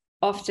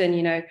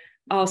often,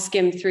 I'll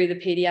skim through the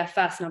PDF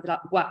first and I'll be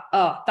like, wow,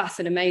 oh, that's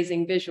an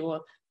amazing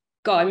visual.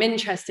 God, I'm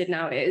interested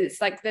now.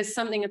 It's like there's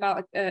something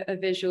about a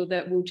visual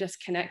that will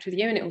just connect with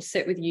you, and it will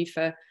sit with you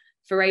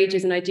for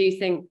ages. And I do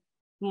think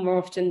more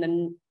often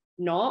than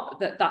not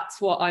that's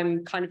what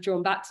I'm kind of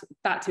drawn back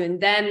to, and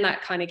then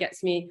that kind of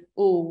gets me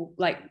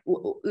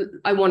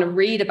I want to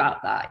read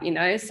about that,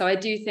 so I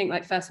do think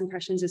like first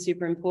impressions are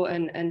super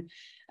important, and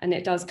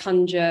it does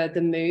conjure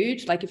the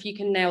mood. Like, if you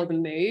can nail the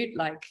mood,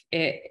 like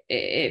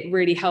it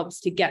really helps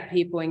to get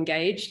people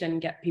engaged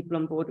and get people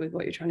on board with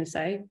what you're trying to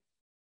say.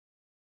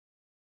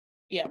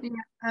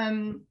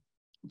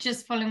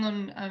 Just following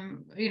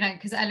on,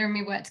 because Ella and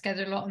me work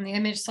together a lot on the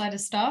image side of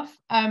stuff.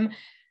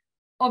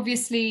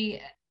 Obviously,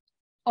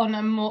 on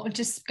a more,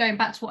 just going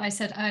back to what I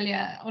said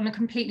earlier, on a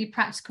completely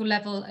practical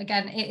level,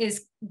 again, it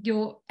is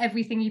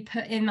everything you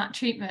put in that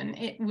treatment,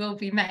 it will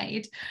be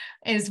made,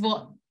 is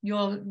what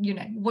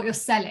you're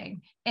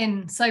selling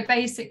in. So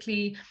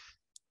basically,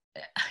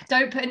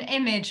 don't put an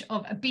image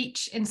of a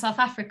beach in South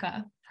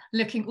Africa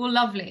looking all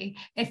lovely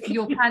if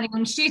you're planning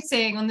on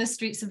shooting on the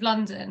streets of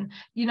London.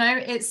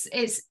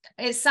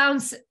 It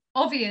sounds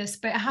obvious,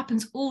 but it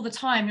happens all the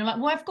time. You're like,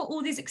 well, I've got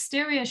all these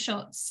exterior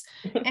shots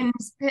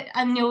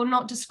and you're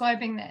not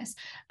describing this.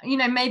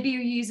 Maybe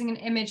you're using an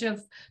image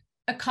of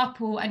a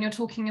couple and you're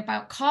talking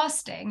about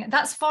casting.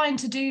 That's fine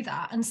to do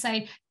that and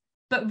say,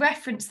 but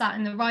reference that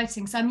in the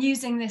writing. So I'm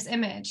using this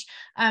image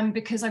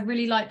because I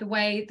really like the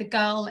way the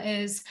girl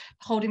is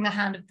holding the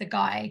hand of the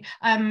guy,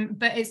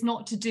 but it's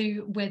not to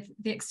do with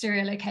the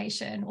exterior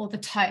location or the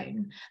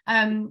tone.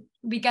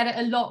 We get it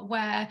a lot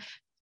where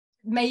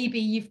maybe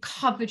you've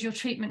covered your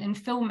treatment in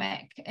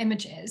filmic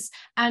images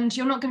and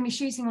you're not going to be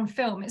shooting on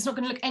film. It's not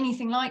going to look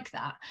anything like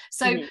that.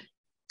 So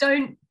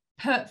don't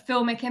put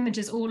filmic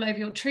images all over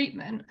your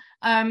treatment,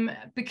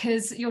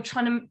 because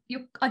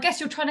I guess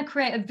you're trying to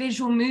create a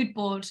visual mood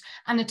board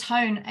and a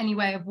tone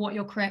anyway of what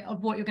you're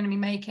going to be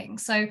making.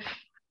 So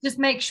just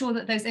make sure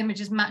that those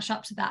images match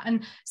up to that.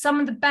 And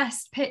some of the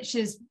best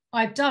pictures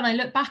I've done, I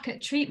look back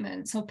at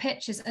treatments or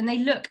pictures and they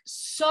look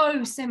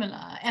so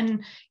similar,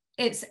 and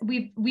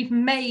we've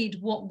made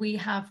what we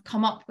have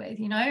come up with,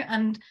 you know,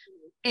 and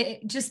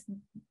it just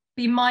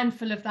be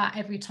mindful of that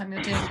every time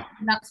you're doing it.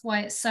 And that's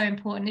why it's so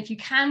important. If you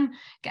can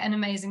get an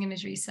amazing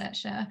image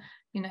researcher,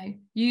 you know,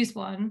 use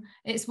one,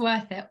 it's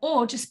worth it.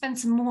 Or just spend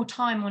some more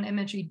time on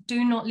imagery.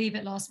 Do not leave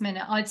it last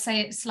minute. I'd say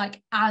it's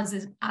like as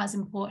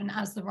important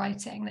as the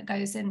writing that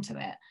goes into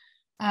it.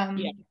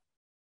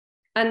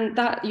 And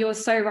that, you're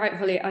so right,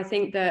 Holly. I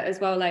think that as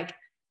well, like,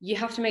 you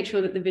have to make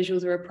sure that the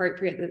visuals are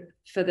appropriate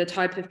for the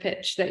type of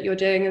pitch that you're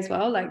doing as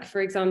well. Like,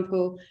 for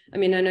example, I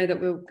mean, I know that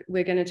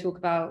we're going to talk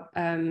about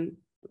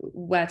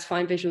where to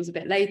find visuals a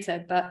bit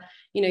later, but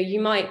you know,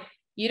 you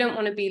don't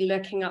want to be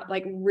looking up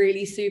like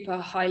really super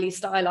highly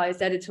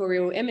stylized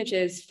editorial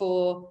images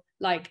for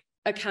like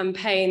a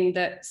campaign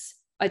that's,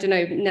 I don't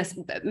know,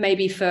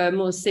 maybe for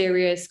more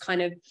serious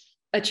kind of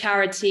a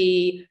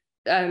charity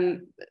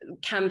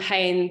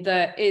campaign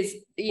that is,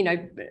 you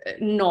know,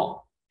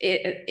 not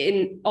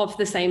in of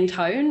the same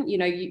tone. You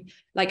know, you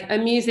like a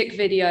music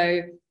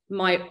video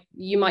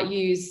you might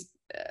use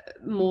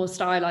more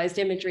stylized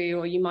imagery,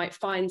 or you might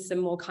find some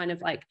more kind of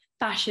like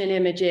fashion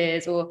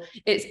images, or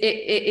it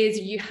is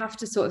you have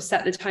to sort of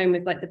set the tone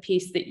with like the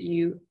piece that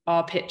you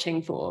are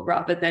pitching for,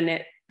 rather than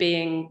it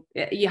being,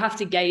 you have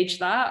to gauge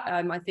that.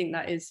 I think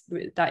that is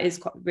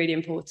quite really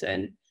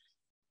important.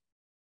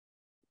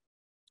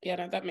 Yeah,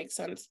 no, that makes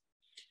sense.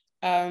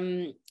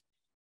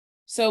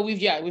 So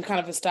we've kind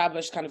of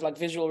established kind of like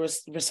visual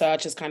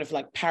research is kind of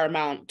like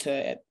paramount to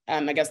it.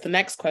 And I guess the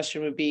next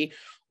question would be,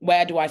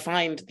 where do I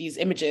find these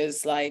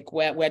images? Like,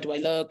 where do I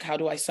look? How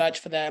do I search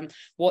for them?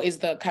 What is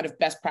the kind of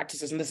best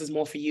practices? And this is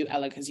more for you,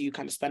 Ella, because you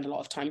kind of spend a lot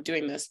of time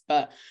doing this,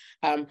 but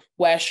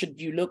where should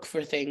you look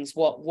for things?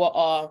 What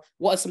are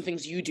some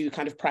things you do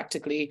kind of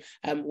practically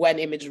when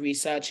image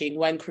researching,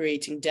 when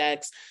creating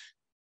decks?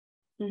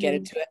 Get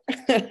into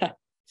it.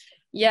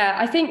 Yeah,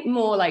 I think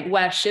more like,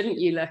 where shouldn't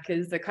you look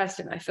is the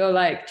question. I feel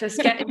like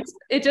just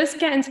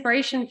get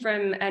inspiration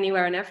from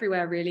anywhere and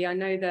everywhere, really. I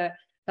know that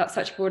that's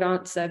such a broad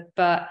answer,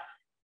 but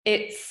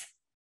it's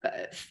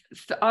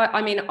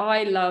I mean,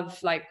 I love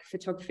like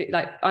photography.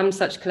 Like, I'm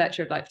such a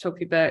collector of like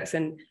photography books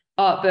and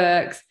art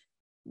books,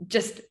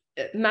 just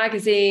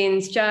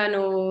magazines,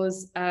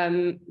 journals.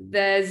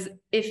 There's,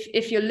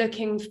 if you're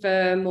looking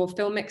for more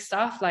filmic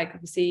stuff, like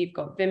obviously you've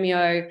got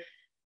Vimeo.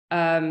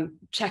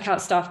 Check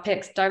out Staff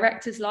Picks.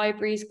 Directors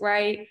Library is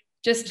great,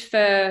 just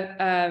for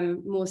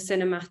more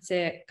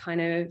cinematic kind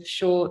of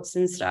shorts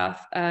and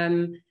stuff.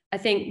 I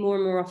think more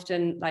and more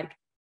often, like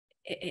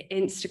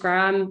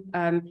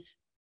Instagram,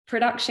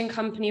 production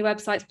company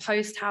websites,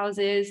 post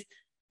houses.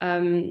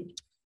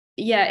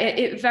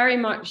 It very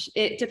much,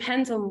 it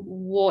depends on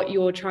what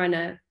mood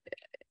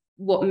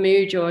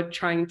you're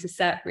trying to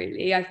set,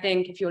 really. I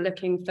think if you're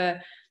looking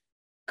for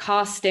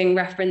casting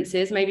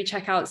references, maybe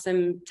check out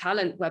some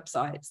talent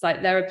websites.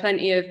 Like, there are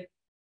plenty of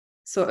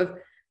sort of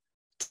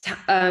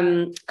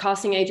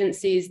casting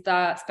agencies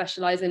that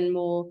specialize in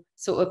more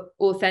sort of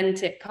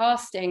authentic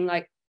casting,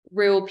 like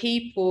real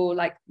people.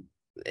 Like,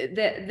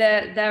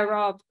 there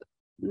are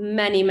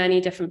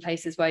many different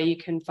places where you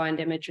can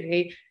find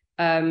imagery.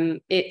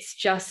 It's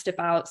just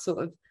about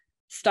sort of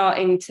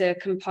starting to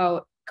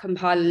compile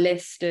a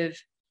list of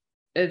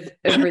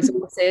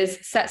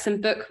resources, set some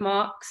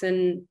bookmarks,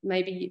 and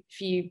maybe if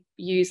you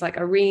use like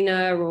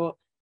Arena or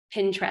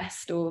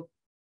Pinterest, or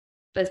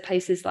there's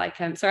places like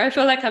sorry, I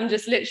feel like I'm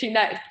just literally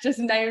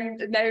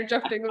name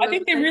dropping. I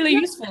think they're really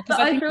useful, because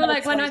I feel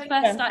like when I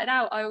first started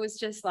out, I was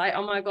just like,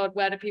 oh my god,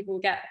 where do people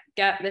get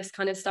this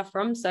kind of stuff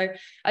from? So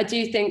I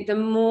do think the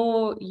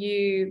more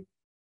you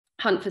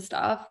hunt for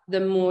stuff, the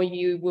more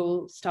you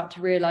will start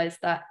to realize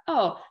that,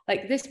 oh,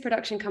 like this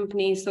production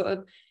company sort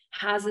of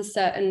has a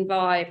certain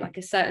vibe, like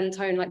a certain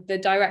tone, like the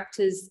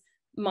directors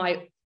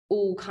might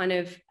all kind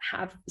of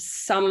have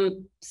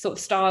some sort of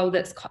style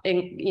that's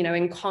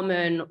in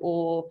common,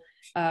 or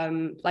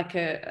you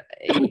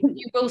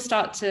will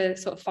start to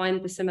sort of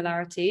find the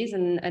similarities,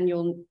 and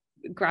you'll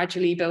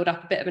gradually build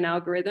up a bit of an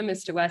algorithm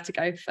as to where to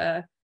go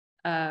for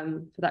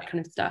that kind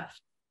of stuff.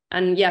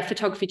 And yeah,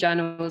 photography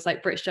journals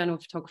like British Journal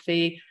of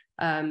Photography,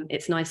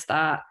 it's nice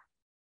that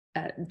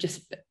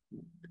just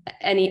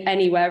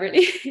anywhere,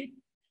 really.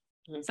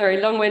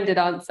 Sorry, long-winded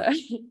answer.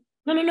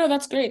 No,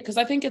 that's great. Because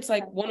I think it's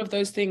like one of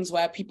those things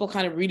where people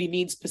kind of really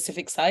need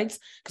specific sites.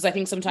 Because I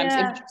think sometimes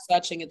image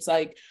searching, it's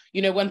like,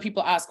 you know, when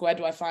people ask, where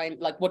do I find,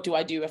 like, what do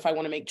I do if I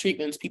want to make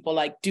treatments? People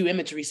like do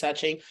image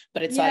researching,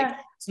 but it's like,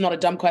 it's not a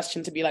dumb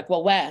question to be like,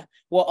 well, where?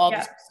 What are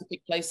the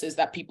specific places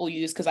that people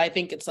use? Because I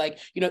think it's like,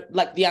 you know,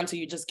 like the answer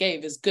you just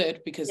gave is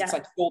good because it's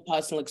like your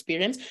personal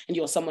experience and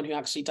you're someone who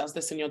actually does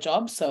this in your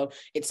job. So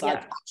it's like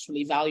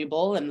actually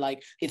valuable and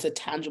like it's a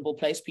tangible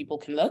place people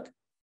can look.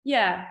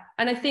 Yeah,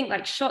 and I think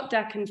like Shot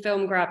Deck and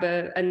Film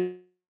Grabber and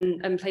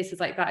places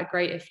like that are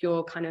great if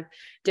you're kind of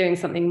doing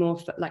something more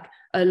for like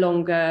a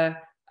longer,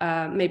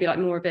 maybe like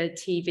more of a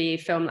TV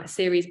film, like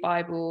Series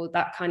Bible,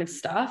 that kind of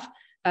stuff.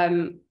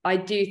 I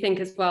do think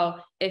as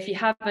well, if you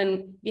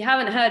haven't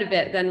heard of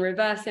it, then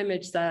reverse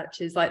image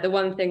search is like the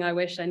one thing I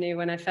wish I knew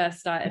when I first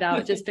started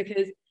out, just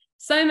because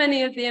so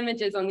many of the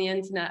images on the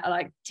internet are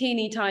like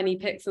teeny tiny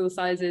pixel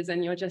sizes,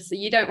 and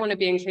you don't want to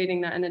be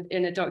including that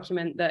in a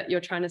document that you're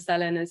trying to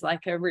sell in as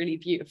like a really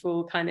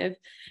beautiful kind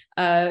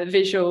of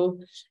visual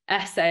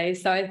essay.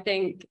 So I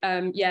think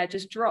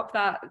just drop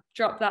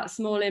that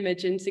small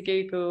image into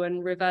Google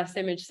and reverse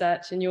image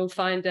search, and you'll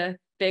find a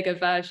bigger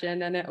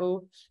version, and it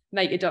will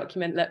make your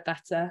document look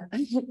better.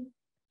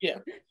 Yeah,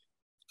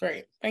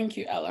 great. Thank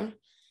you, Ella.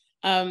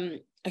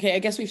 Okay, I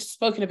guess we've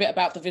spoken a bit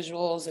about the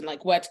visuals and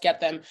like where to get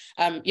them.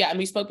 And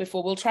we spoke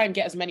before, we'll try and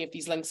get as many of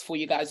these links for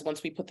you guys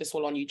once we put this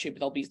all on YouTube.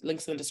 There'll be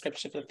links in the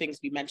description for the things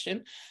we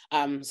mentioned.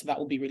 So that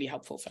will be really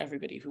helpful for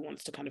everybody who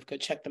wants to kind of go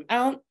check them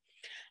out.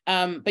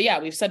 But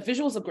yeah, we've said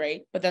visuals are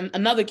great, but then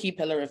another key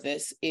pillar of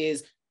this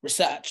is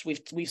research.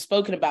 We've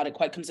spoken about it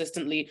quite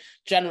consistently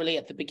generally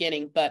at the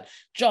beginning, but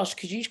Josh,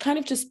 could you kind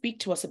of just speak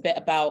to us a bit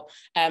about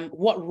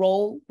what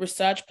role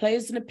research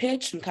plays in a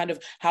pitch and kind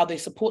of how they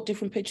support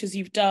different pitches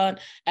you've done,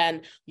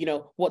 and you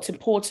know what's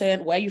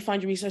important, where you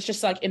find your research,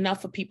 just like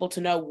enough for people to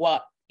know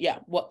what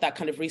that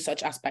kind of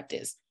research aspect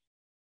is.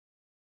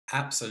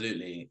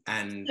 Absolutely.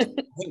 And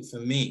I think for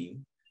me,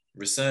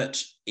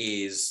 research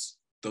is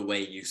the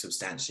way you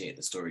substantiate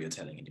the story you're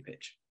telling in your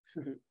pitch.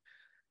 Mm-hmm.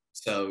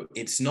 So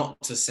it's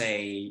not to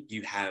say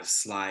you have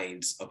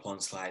slides upon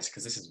slides,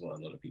 because this is what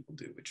a lot of people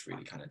do, which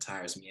really kind of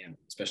tires me out,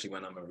 especially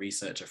when I'm a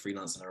researcher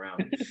freelancing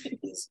around,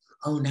 is,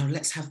 oh, now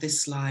let's have this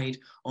slide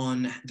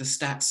on the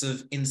stats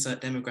of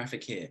insert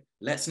demographic here.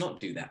 Let's not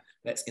do that.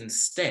 Let's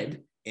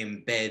instead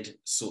embed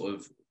sort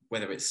of,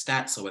 whether it's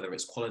stats or whether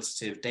it's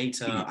qualitative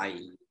data,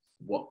 i.e.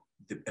 what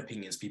the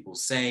opinions people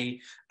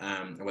say,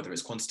 or whether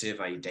it's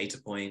quantitative, i.e. data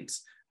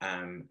points,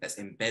 let's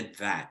embed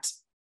that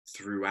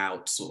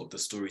throughout sort of the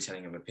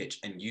storytelling of a pitch,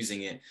 and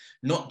using it,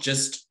 not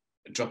just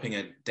dropping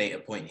a data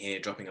point here,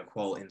 dropping a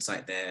qual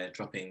insight there,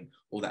 dropping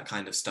all that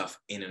kind of stuff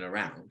in and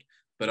around,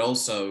 but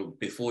also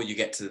before you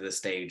get to the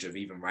stage of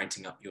even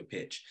writing up your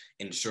pitch,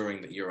 ensuring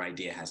that your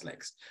idea has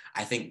legs.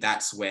 I think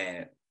that's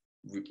where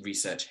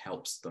research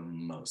helps the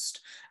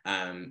most.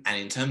 And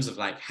in terms of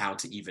like how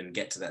to even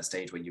get to that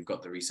stage where you've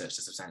got the research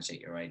to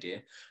substantiate your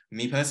idea,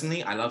 me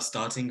personally, I love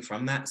starting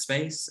from that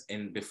space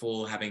and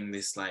before having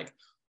this like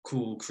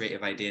cool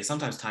creative idea.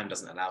 Sometimes time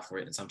doesn't allow for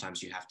it, and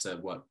sometimes you have to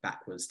work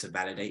backwards to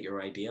validate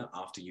your idea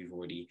after you've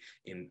already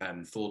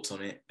thought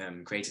on it,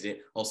 created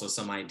it. Also,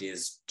 some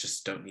ideas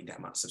just don't need that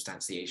much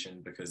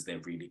substantiation because they're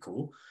really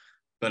cool.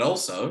 But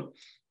also,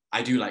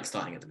 I do like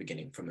starting at the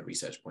beginning from the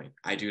research point.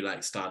 I do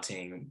like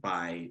starting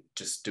by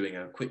just doing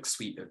a quick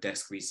sweep of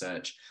desk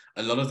research.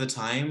 A lot of the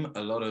time,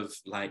 a lot of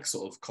like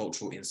sort of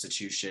cultural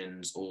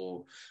institutions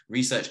or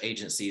research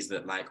agencies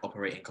that like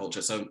operate in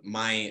culture. So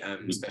my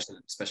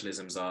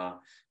specialisms are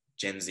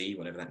Gen Z,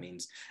 whatever that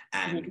means,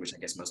 and which I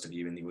guess most of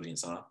you in the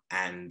audience are,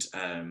 and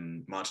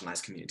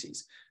marginalized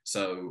communities.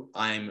 So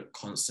I'm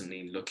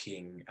constantly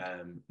looking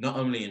not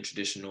only in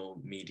traditional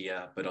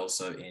media, but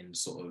also in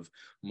sort of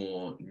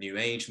more new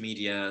age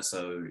media.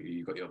 So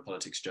you've got your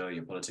Politics Joe,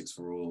 your Politics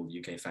for All,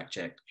 UK Fact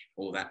Check,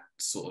 all that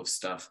sort of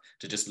stuff,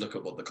 to just look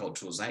at what the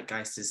cultural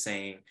zeitgeist is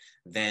saying.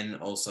 Then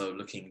also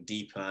looking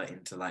deeper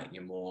into like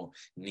your more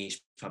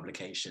niche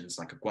publications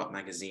like a Guap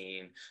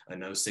magazine, a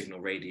No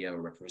Signal Radio, a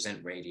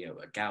Represent Radio,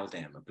 a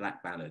Galdem, a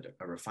Black Ballad,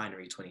 a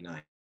Refinery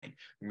 29.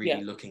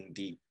 Really looking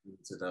deep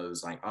into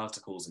those like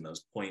articles and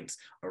those points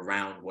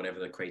around whatever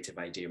the creative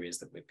idea is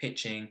that we're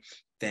pitching,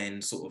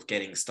 then sort of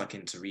getting stuck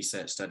into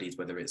research studies,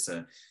 whether it's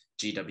a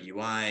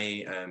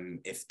GWI,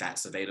 if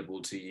that's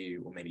available to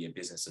you, or maybe a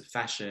business of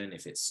fashion,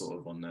 if it's sort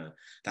of on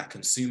that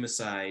consumer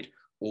side,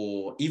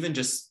 or even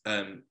just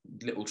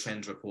little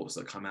trend reports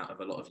that come out of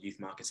a lot of youth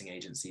marketing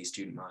agencies,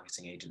 student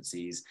marketing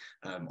agencies.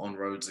 On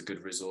Road's a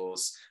good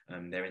resource.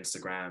 Their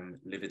Instagram,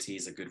 Liberty,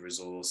 is a good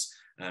resource.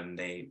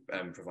 They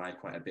provide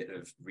quite a bit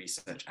of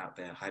research out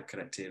there. Hype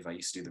Collective, I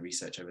used to do the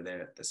research over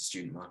there. That's a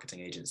student marketing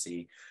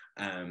agency.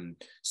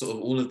 Sort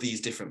of all of these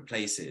different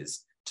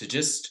places to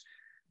just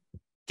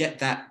get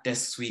that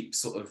desk sweep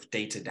sort of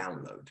data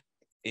download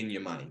in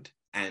your mind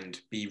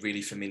and be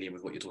really familiar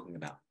with what you're talking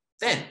about.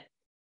 Then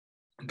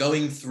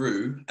going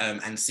through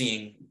and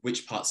seeing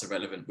which parts are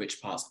relevant,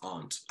 which parts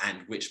aren't, and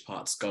which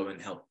parts go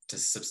and help to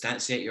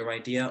substantiate your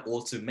idea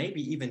or to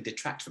maybe even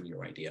detract from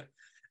your idea.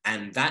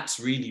 And that's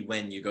really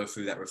when you go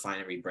through that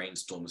refinery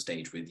brainstorm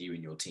stage with you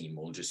and your team,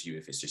 or just you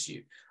if it's just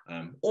you,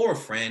 or a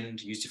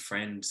friend. Use your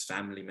friends,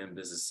 family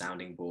members as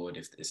sounding board.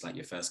 If it's like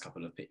your first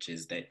couple of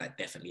pitches, that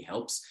definitely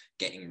helps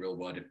getting real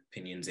world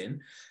opinions in.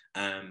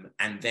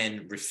 And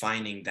then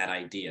refining that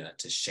idea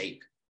to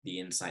shape the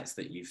insights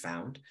that you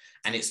found.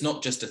 And it's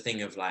not just a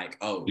thing of like,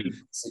 oh,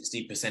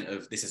 60%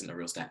 of, this isn't a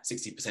real stat,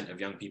 60% of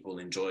young people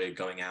enjoy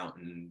going out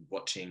and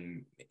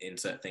watching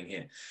insert thing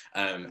here,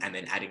 and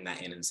then adding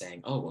that in and saying,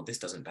 oh, well, this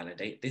doesn't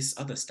validate this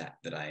other stat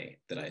that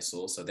I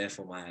saw, so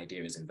therefore my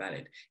idea is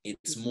invalid.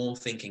 It's more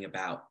thinking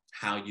about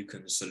how you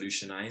can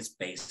solutionize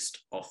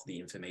based off the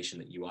information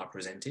that you are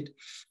presented,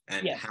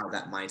 and how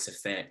that might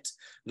affect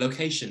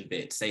location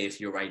bit. Say if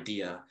your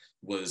idea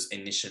was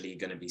initially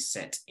going to be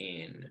set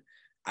in,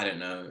 I don't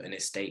know, an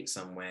estate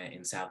somewhere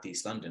in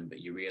Southeast London, but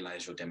you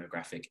realize your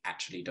demographic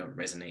actually don't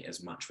resonate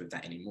as much with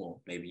that anymore.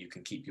 Maybe you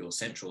can keep your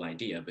central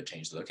idea, but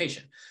change the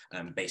location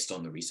based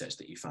on the research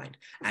that you find,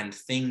 and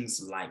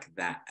things like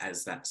that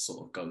as that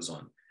sort of goes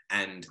on.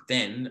 And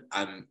then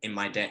in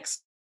my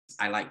decks,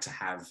 I like to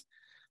have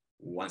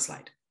one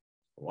slide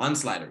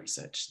of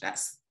research.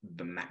 That's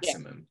the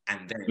maximum.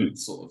 And then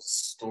sort of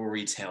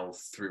story tell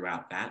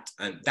throughout that.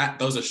 And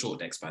those are short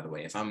decks, by the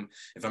way. If I'm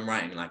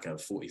writing like a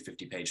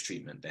 40-50 page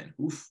treatment, then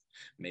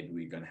maybe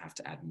we're going to have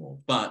to add more.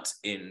 But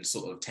in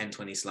sort of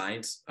 10-20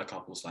 slides, a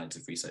couple slides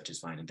of research is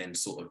fine. And then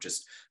sort of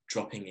just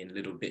dropping in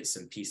little bits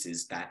and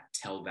pieces that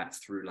tell that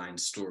through line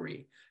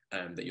story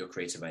that your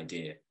creative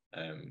idea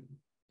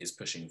is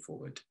pushing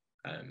forward.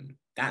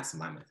 That's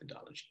my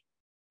methodology.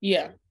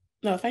 Yeah.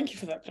 No, thank you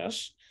for that,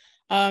 Josh.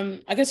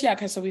 I guess,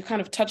 okay, so we've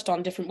kind of touched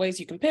on different ways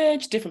you can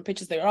pitch, different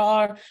pitches there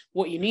are,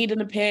 what you need in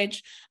a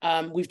pitch.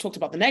 We've talked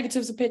about the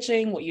negatives of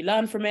pitching, what you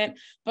learn from it,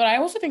 but I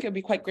also think it would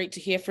be quite great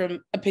to hear from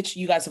a pitch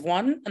you guys have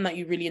won and that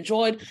you really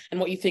enjoyed, and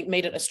what you think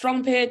made it a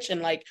strong pitch,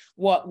 and like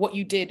what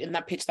you did in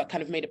that pitch that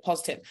kind of made it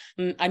positive.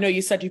 And I know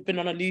you said you've been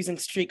on a losing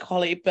streak,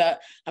 Holly,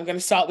 but I'm going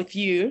to start with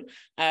you,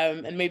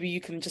 and maybe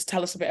you can just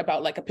tell us a bit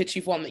about like a pitch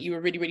you've won that you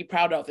were really, really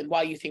proud of and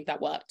why you think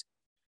that worked.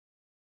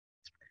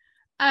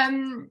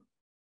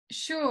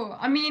 Sure.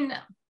 I mean,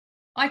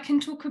 I can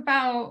talk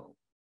about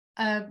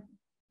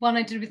one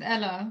I did with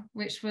Ella,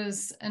 which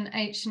was an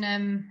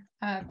H&M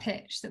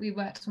pitch that we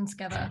worked on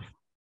together,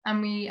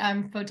 and we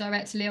for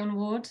Director Leon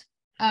Ward.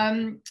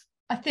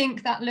 I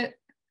think that looked,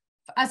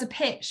 as a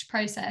pitch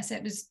process,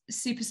 it was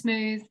super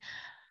smooth.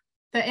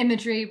 The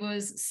imagery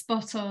was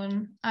spot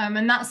on,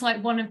 and that's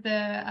like one of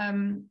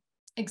the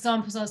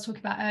examples I was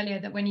talking about earlier,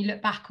 that when you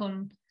look back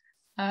on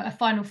a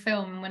final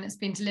film when it's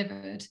been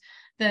delivered,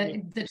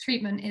 the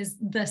treatment is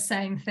the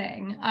same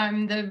thing.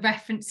 The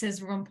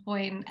references were on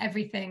point,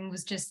 everything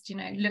was just,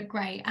 look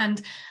great.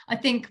 And I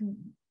think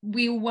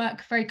we all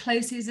work very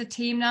closely as a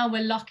team now.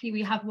 We're lucky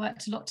we have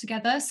worked a lot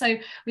together, so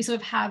we sort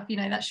of have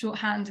that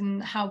shorthand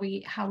and how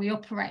we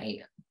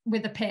operate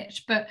with a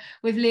pitch. But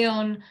with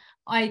Leon,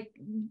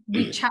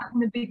 we chat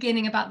from the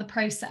beginning about the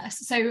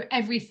process, so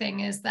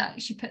everything is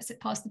that she puts it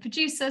past the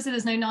producer, so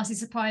there's no nasty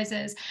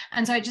surprises,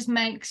 and so it just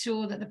makes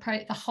sure that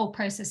the whole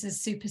process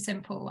is super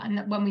simple, and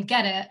that when we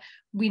get it,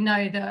 we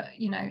know that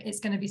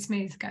it's going to be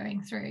smooth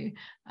going through.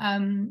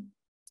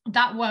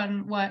 That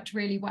one worked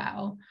really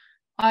well.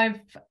 I've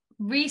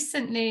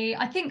recently,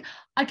 I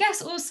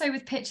guess also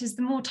with pitches,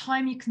 the more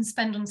time you can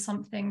spend on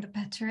something, the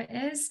better it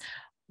is.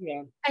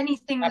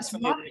 Anything that's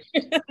rushed,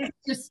 it's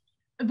just,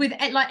 with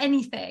like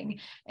anything,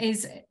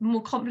 is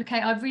more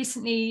complicated. I've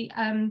recently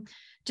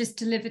just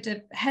delivered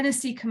a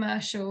Hennessy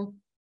commercial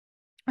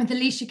with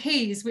Alicia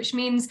Keys, which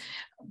means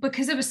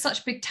because there was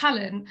such big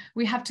talent,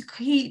 we have to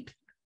keep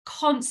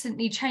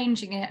constantly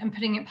changing it and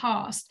putting it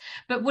past.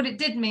 But what it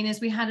did mean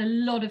is we had a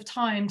lot of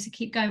time to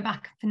keep going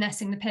back and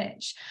finessing the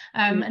pitch,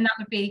 and that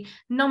would be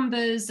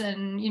numbers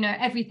and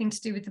everything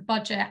to do with the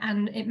budget,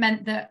 and it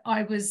meant that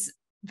I was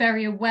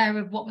very aware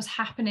of what was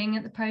happening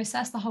at the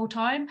process the whole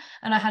time,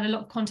 and I had a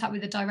lot of contact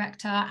with the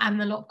director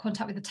and a lot of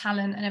contact with the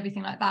talent and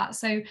everything like that.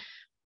 So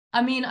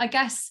I mean, I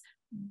guess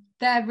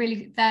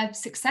they're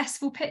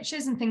successful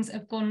pitches and things that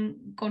have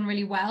gone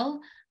really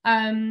well.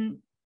 I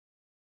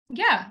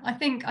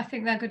think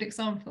they're good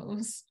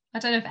examples. I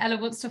don't know if Ella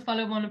wants to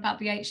follow on about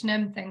the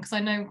H&M thing, because I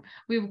know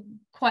we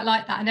quite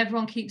like that, and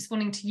everyone keeps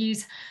wanting to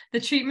use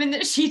the treatment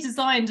that she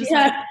designed as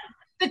like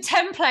the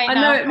template. I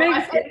know,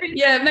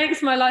 it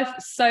makes my life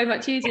so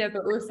much easier,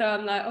 but also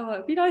I'm like, oh,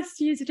 it'd be nice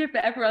to use a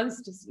different, everyone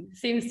just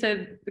seems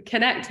to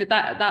connect with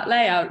that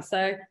layout.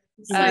 So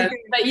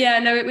but yeah,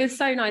 no, it was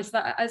so nice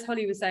that, as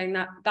Holly was saying,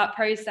 that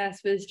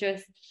process was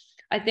just,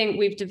 I think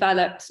we've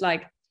developed,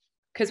 like,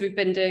 because we've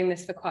been doing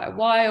this for quite a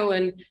while,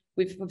 and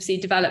we've obviously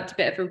developed a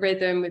bit of a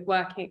rhythm with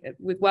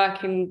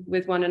working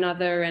with one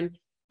another, and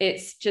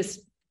it's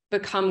just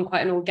become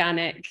quite an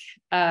organic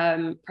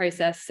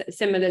process.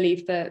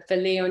 Similarly for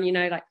Leon,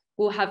 like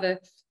we'll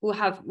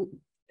have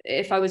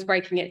if I was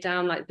breaking it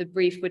down, like the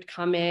brief would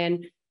come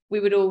in,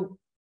 we would all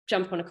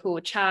jump on a call,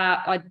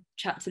 I'd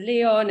chat to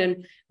Leon,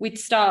 and we'd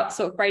start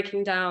sort of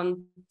breaking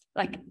down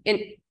like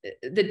in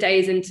the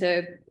days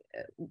into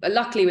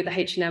luckily with the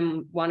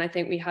H&M one, I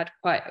think we had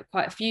quite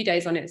a few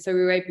days on it, so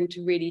we were able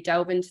to really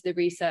delve into the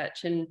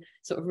research and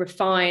sort of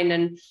refine,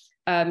 and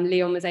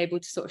Leon was able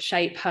to sort of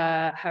shape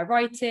her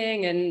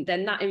writing, and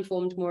then that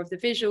informed more of the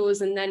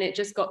visuals, and then it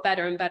just got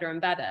better and better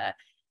and better.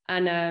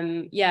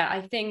 And yeah,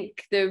 I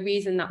think the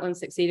reason that one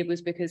succeeded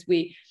was because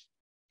we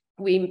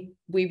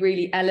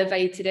really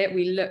elevated it.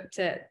 We looked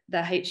at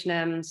the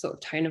H&M sort of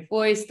tone of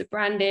voice, the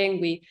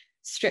branding, we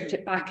stripped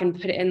it back and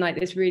put it in like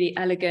this really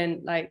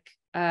elegant, like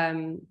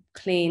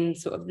clean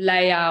sort of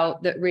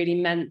layout that really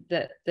meant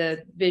that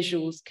the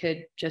visuals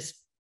could just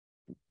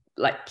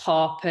like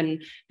pop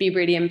and be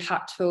really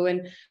impactful.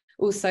 And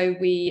also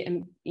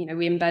we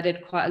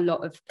embedded quite a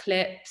lot of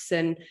clips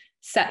and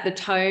set the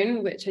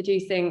tone, which I do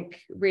think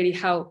really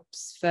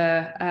helps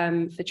for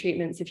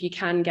treatments. If you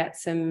can get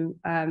some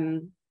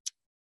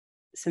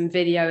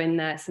video in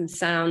there, some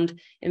sound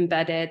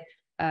embedded,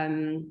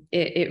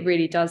 it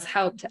really does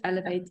help to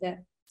elevate it.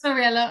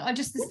 Sorry, Ella, I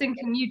just was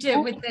thinking you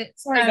did with it.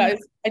 Sorry, guys.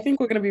 I think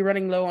we're going to be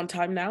running low on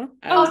time now.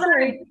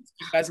 Sorry.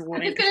 You guys are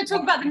I'm just going to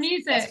talk about the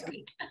music.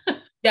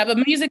 Yeah,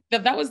 but music,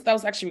 that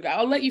was actually,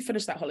 I'll let you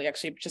finish that, Holly,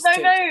 actually.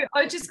 No,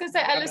 I was just going to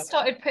say, Ella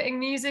started putting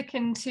music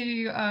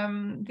into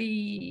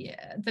the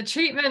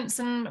treatments,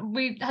 and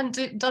we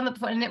hadn't done that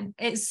before, and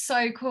it's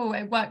so cool.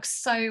 It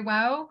works so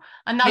well,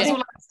 and that's all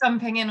I'm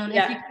stumping in on.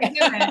 If you can do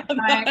it,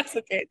 like, that's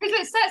okay. because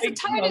it sets the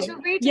tone as you're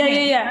reading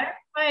it.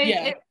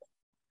 Yeah.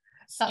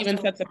 Even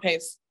sets the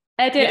pace.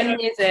 Edit and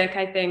music,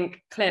 I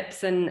think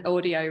clips and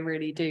audio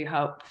really do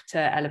help to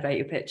elevate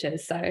your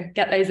pictures. So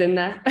get those in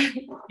there.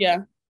 Yeah.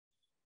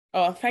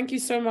 Oh, thank you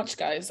so much,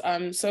 guys.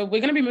 So we're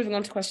going to be moving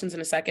on to questions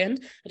in a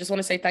second. I just want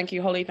to say thank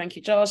you, Holly. Thank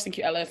you, Josh. Thank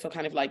you, Ella, for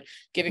kind of like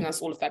giving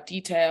us all of that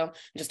detail.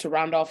 And just to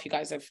round off, you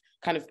guys have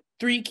kind of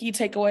 3 key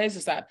takeaways: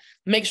 is that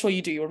make sure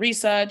you do your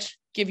research,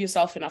 give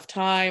yourself enough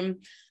time,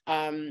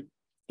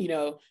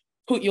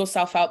 put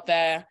yourself out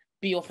there,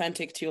 be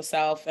authentic to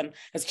yourself. And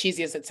as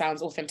cheesy as it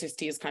sounds,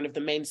 authenticity is kind of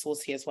the main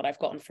source here, is what I've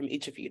gotten from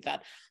each of you,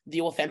 that the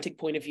authentic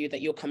point of view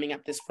that you're coming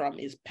at this from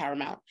is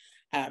paramount.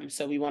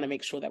 So we want to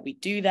make sure that we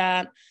do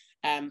that.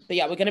 But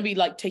yeah, we're going to be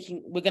like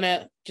we're going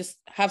to just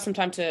have some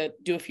time to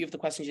do a few of the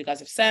questions you guys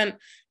have sent.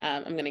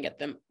 I'm going to get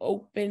them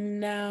open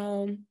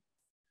now.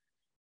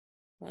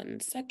 1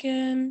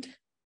 second.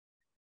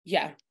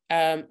 Yeah.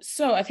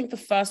 So I think the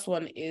first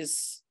one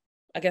is,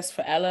 I guess,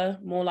 for Ella,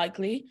 more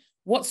likely.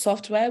 What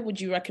software would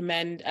you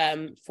recommend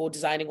for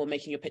designing or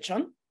making your pitch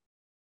on?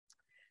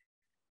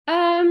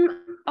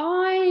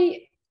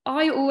 I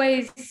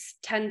always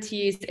tend to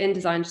use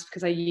InDesign just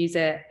because I use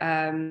it.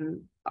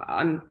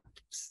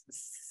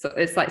 So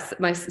it's like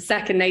my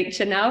second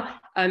nature now.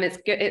 It's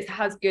good. It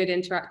has good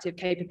interactive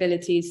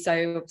capabilities.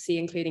 So obviously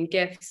including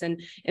GIFs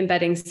and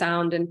embedding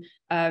sound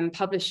and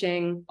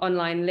publishing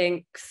online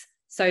links.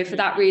 So for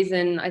that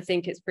reason, I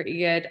think it's pretty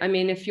good. I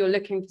mean, if you're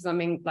looking for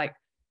something, like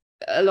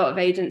a lot of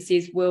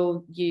agencies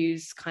will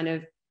use kind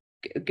of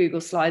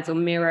Google Slides or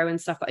Miro and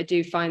stuff. But I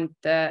do find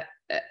that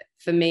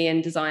for me,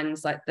 InDesign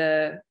is like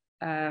the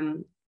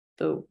one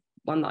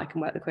that I can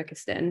work the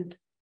quickest in.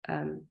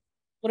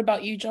 What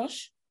about you,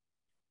 Josh?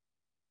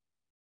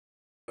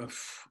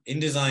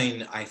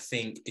 InDesign, I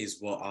think, is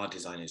what our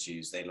designers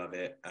use. They love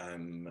it.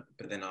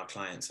 But then our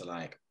clients are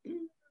like,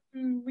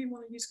 we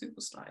want to use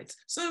Google Slides.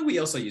 So we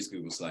also use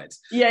Google Slides.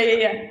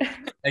 Yeah.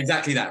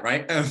 Exactly that,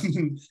 right?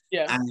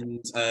 Yeah.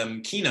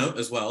 And Keynote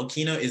as well.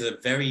 Keynote is a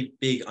very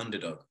big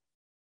underdog.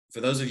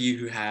 For those of you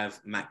who have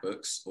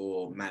MacBooks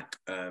or Mac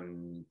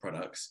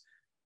products,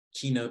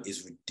 Keynote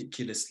is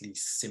ridiculously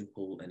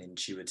simple and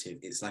intuitive.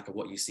 It's like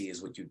what you see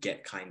is what you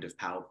get kind of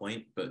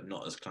PowerPoint, but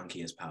not as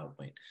clunky as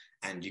PowerPoint.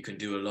 And you can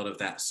do a lot of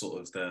that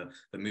sort of the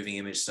moving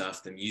image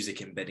stuff, the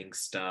music embedding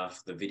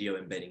stuff, the video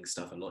embedding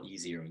stuff a lot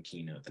easier in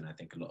Keynote than I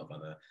think a lot of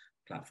other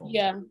platforms.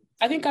 Yeah,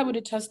 I think I would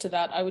attest to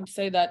that. I would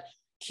say that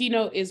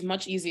Keynote is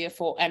much easier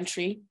for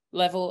entry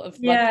level of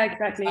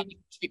exactly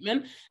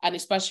treatment, and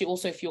especially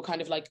also if you're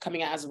kind of like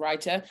coming out as a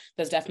writer.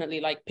 There's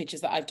definitely like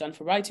pitches that I've done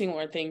for writing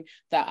or a thing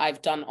that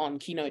I've done on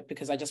Keynote,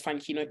 because I just find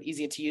Keynote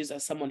easier to use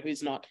as someone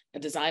who's not a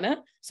designer.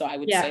 So I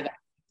would say that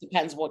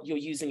depends what you're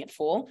using it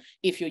for.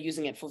 If you're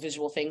using it for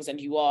visual things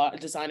and you are a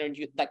designer and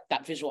you like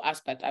that visual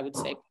aspect, I would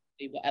say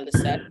what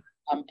Ellis said,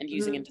 and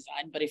using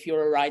InDesign. But if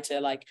you're a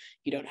writer, like,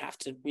 you don't have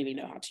to really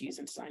know how to use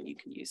InDesign, you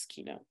can use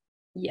Keynote.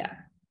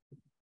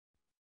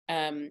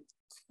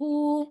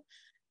 Cool.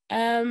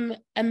 And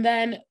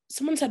then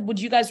someone said, would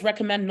you guys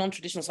recommend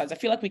non-traditional slides? I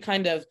feel like we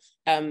kind of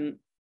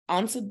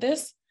answered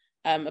this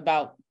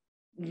about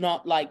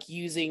not like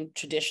using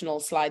traditional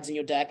slides in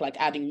your deck, like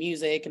adding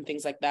music and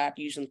things like that,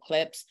 using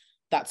clips.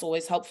 That's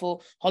always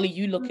helpful. Holly,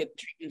 you look at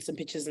treatments and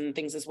pictures and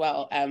things as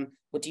well.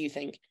 What do you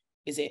think?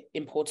 Is it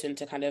important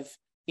to kind of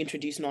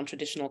introduce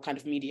non-traditional kind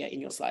of media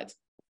in your slides?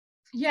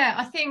 Yeah,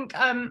 I think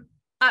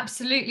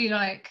absolutely.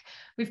 Like,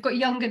 we've got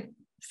younger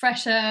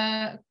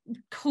fresher,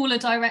 cooler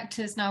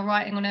directors now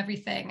writing on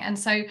everything, and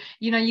so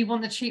you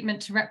want the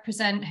treatment to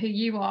represent who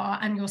you are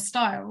and your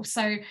style.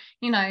 So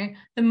the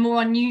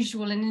more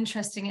unusual and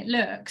interesting it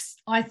looks,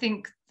 I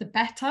think the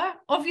better.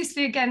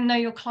 Obviously, again, know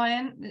your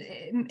client.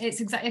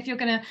 It's exactly, if you're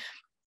going to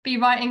be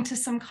writing to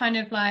some kind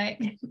of like,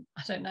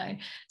 I don't know,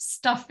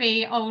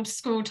 stuffy old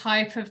school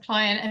type of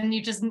client, and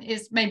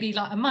is maybe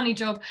like a money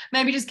job,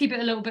 maybe just keep it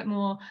a little bit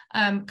more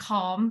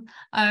calm,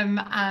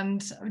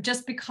 and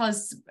just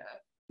because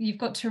you've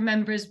got to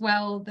remember as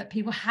well that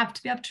people have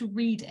to be able to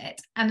read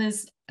it. And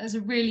as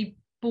a really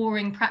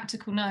boring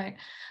practical note,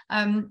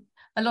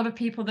 a lot of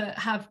people that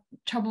have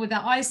trouble with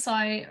their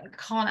eyesight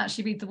can't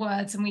actually read the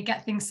words, and we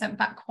get things sent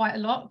back quite a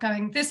lot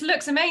going, this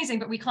looks amazing,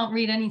 but we can't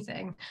read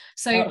anything.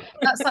 So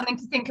that's something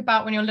to think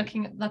about when you're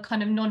looking at the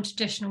kind of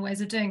non-traditional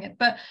ways of doing it.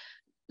 But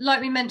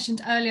like we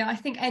mentioned earlier, I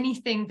think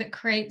anything that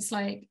creates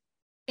like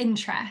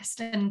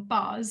interest and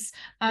buzz,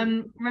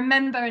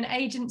 remember, an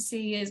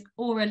agency is,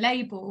 or a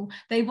label,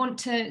 they want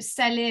to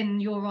sell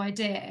in your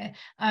idea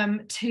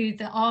to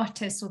the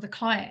artist or the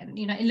client.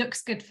 It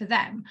looks good for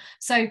them,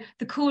 so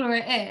the cooler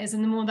it is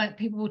and the more that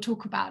people will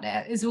talk about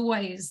it is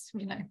always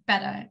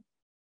better,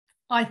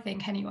 I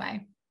think,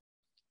 anyway.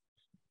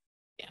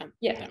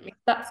 Yeah,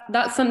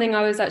 that's something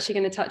I was actually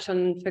going to touch on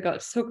and forgot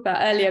to talk about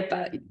earlier,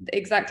 but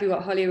exactly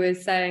what Holly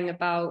was saying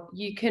about,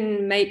 you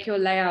can make your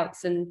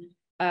layouts and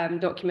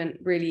document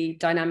really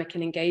dynamic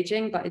and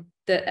engaging, but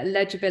the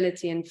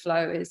legibility and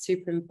flow is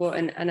super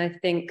important. And I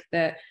think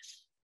that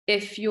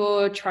if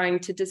you're trying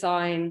to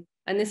design,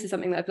 and this is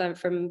something that I've learned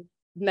from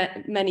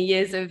many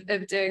years of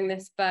doing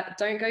this, but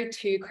don't go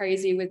too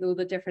crazy with all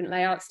the different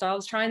layout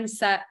styles. Try and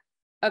set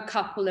a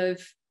couple of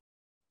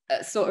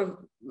sort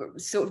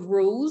of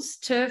rules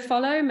to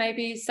follow.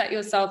 Maybe set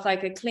yourself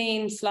like a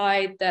clean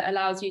slide that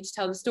allows you to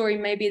tell the story.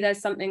 Maybe there's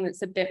something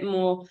that's a bit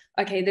more,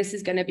 okay, this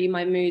is going to be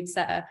my mood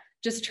setter.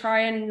 Just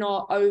try and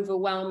not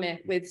overwhelm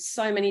it with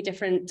so many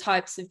different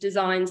types of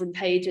designs and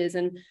pages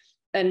and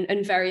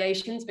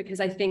variations, because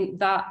I think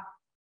that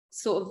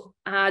sort of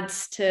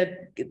adds to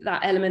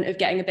that element of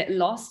getting a bit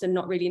lost and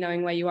not really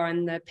knowing where you are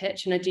in the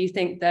pitch. And I do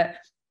think that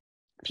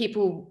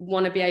people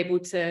want to be able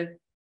to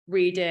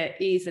read it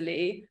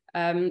easily.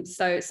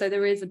 So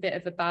there is a bit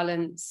of a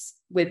balance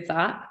with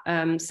that.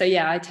 So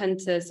yeah, I tend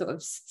to sort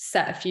of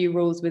set a few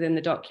rules within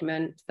the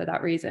document for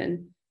that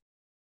reason.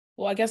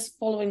 Well, I guess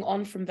following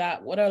on from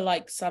that, what are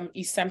like some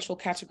essential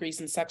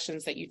categories and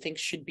sections that you think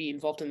should be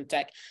involved in the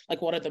deck?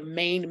 Like, what are the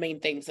main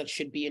things that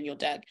should be in your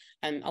deck?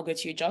 And I'll go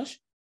to you, Josh.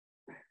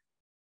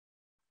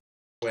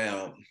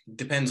 Well,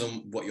 depends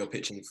on what you're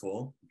pitching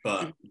for,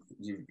 but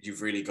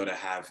you've really got to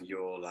have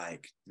your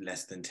like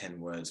less than 10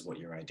 words what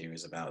your idea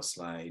is about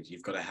slide.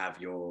 You've got to have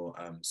your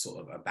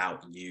sort of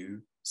about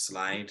you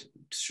slide,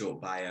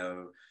 short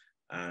bio,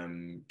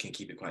 can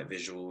keep it quite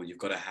visual. You've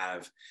got to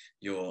have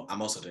your,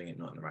 I'm also doing it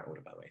not in the right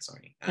order, by the way,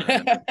 sorry.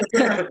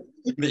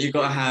 But you've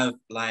got to have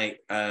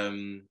like,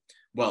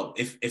 well,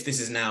 if this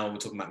is now, we're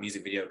talking about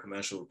music video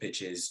commercial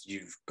pitches,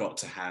 you've got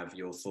to have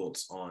your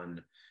thoughts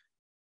on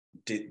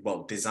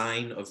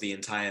design of the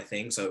entire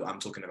thing. So I'm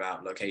talking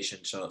about location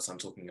shots, I'm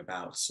talking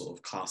about sort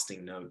of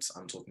casting notes,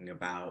 I'm talking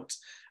about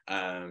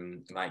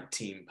like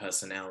team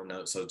personnel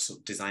notes. So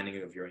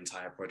designing of your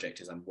entire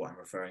project is what I'm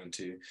referring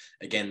to.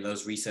 Again,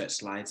 those research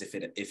slides, if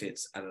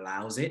it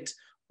allows it,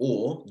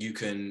 or you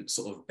can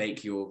sort of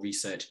bake your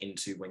research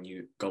into when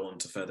you go on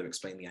to further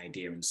explain the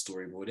idea and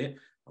storyboard it.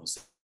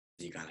 Also,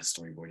 you gotta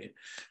storyboard it.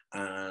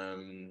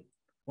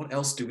 What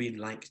else do we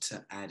like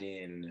to add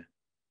in?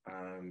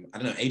 I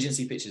don't know,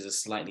 agency pitches are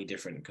slightly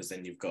different because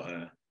then you've got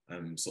to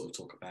sort of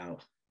talk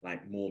about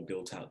like more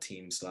built out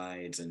team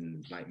slides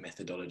and like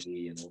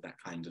methodology and all that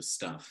kind of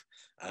stuff.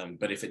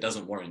 But if it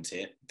doesn't warrant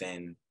it,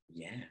 then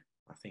yeah,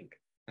 I think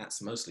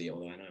that's mostly,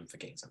 although I know I'm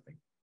forgetting something.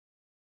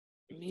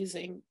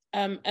 Amazing.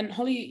 And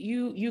Holly,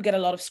 you get a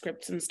lot of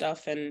scripts and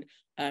stuff and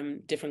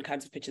different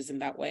kinds of pitches in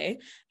that way.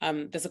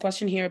 There's a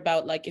question here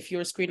about like, if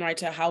you're a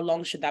screenwriter, how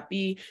long should that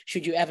be?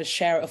 Should you ever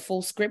share a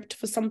full script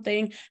for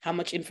something? How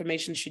much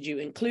information should you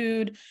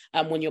include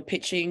when you're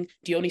pitching?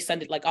 Do you only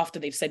send it like after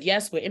they've said,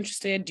 yes, we're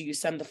interested? Do you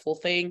send the full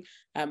thing?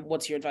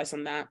 What's your advice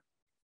on that?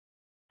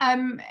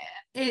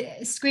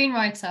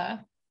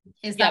 Screenwriter,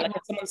 is yeah, that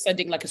like someone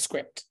sending like a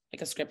script,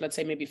 let's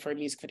say maybe for a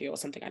music video or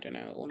something, I don't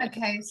know. Or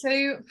okay,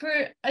 so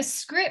for a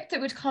script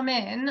that would come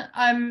in,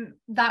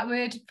 that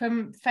would,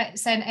 from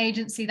say an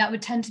agency, that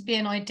would tend to be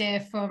an idea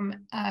from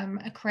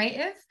a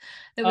creative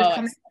that would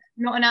come in,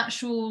 not an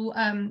actual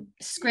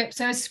script.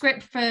 So a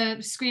script for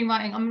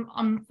screenwriting,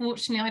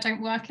 unfortunately I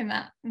don't work in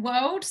that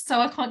world, so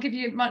I can't give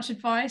you much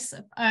advice.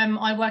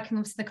 I work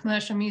in the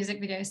commercial music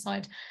video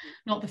side,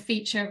 not the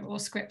feature or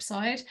script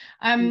side.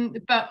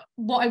 But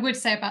what I would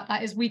say about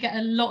that is we get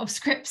a lot of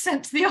scripts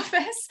sent to the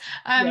office,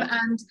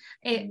 and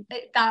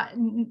that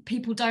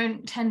people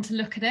don't tend to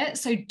look at it.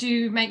 So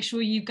do make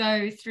sure you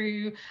go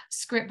through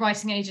script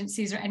writing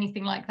agencies or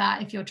anything like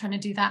that if you're trying to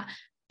do that.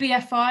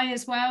 BFI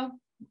as well.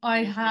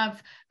 I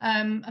have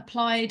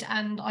applied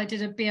and I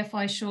did a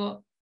BFI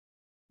short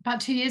about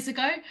 2 years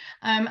ago,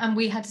 and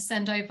we had to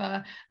send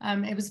over,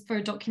 it was for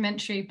a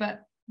documentary,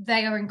 but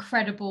they are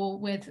incredible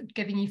with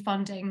giving you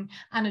funding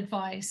and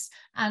advice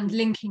and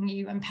linking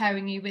you and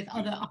pairing you with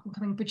other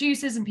up-and-coming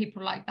producers and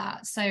people like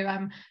that.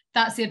 So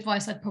that's the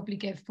advice I'd probably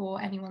give for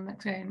anyone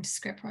that's going into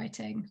script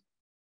writing.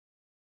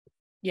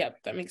 Yeah,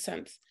 that makes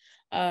sense.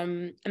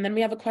 And then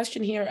we have a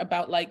question here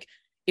about, like,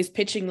 is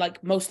pitching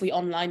like mostly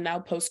online now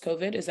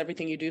post-COVID? Is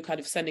everything you do kind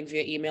of sending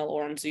via email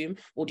or on Zoom,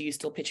 or do you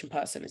still pitch in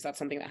person? Is that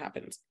something that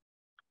happens?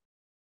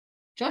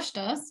 Josh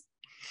does.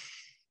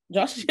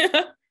 Josh?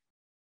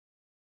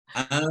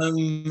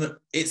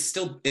 It's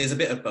a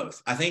bit of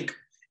both. I think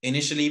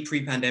initially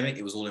pre-pandemic,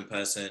 it was all in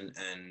person,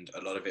 and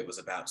a lot of it was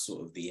about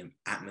sort of the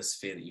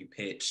atmosphere that you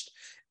pitched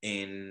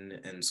in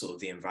and sort of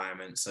the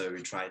environment. So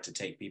we tried to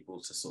take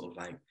people to sort of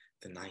like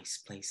the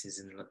nice places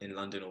in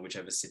London or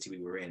whichever city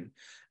we were in.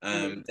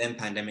 Then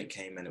pandemic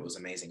came and it was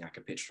amazing. I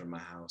could pitch from my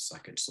house. I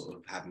could sort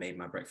of have made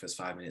my breakfast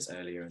 5 minutes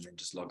earlier and then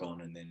just log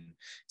on, and then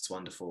it's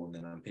wonderful. And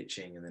then I'm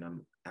pitching, and then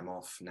I'm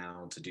off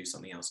now to do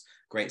something else.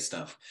 Great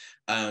stuff.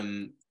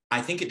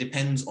 I think it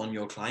depends on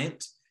your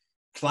client.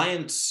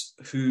 Clients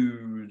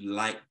who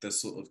like the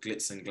sort of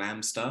glitz and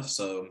glam stuff,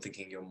 so I'm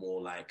thinking you're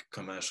more like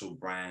commercial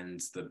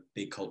brands, the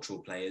big cultural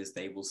players,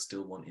 they will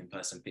still want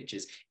in-person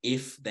pitches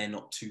if they're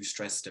not too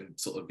stressed and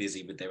sort of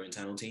busy with their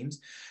internal teams.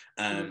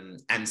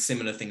 And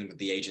similar thing with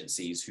the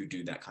agencies who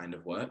do that kind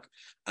of work.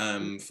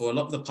 For a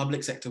lot of the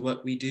public sector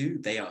work we do,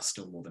 they are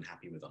still more than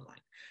happy with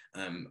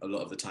online. A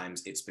lot of the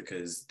times it's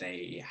because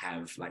they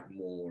have like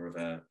more of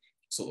a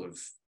sort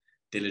of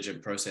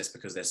diligent process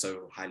because they're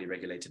so highly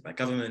regulated by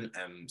government,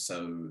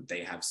 so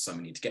they have so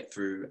many to get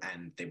through,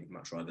 and they would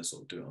much rather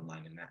sort of do it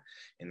online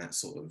in that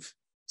sort of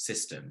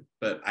system.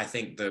 But I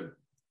think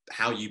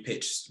how you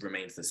pitch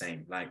remains the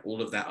same. Like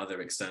all of that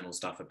other external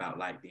stuff about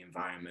like the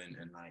environment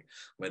and like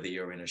whether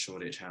you're in a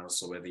Shoreditch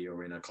house or whether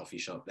you're in a coffee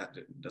shop, that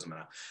doesn't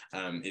matter.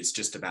 It's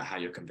just about how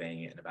you're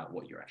conveying it and about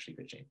what you're actually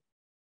pitching.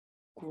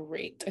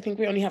 Great. I think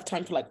we only have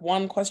time for like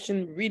one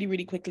question really,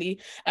 really quickly.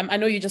 I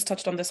know you just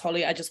touched on this,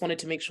 Holly. I just wanted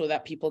to make sure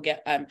that people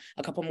get a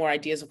couple more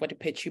ideas of what to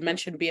pitch. You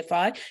mentioned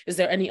BFI. Is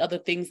there any other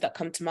things that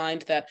come to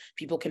mind that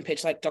people can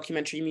pitch, like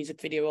documentary,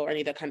 music video, or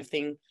any of that kind of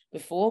thing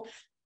before?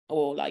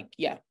 Or like,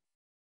 yeah.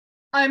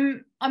 I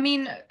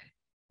mean,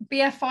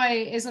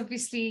 BFI is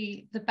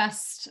obviously the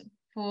best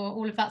for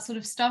all of that sort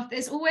of stuff.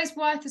 It's always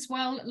worth as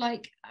well,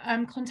 like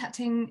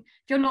contacting,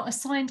 if you're not a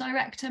sign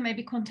director,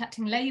 maybe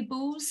contacting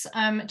labels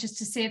just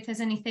to see if there's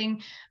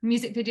anything,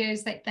 music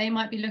videos that they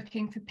might be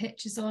looking for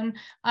pitches on.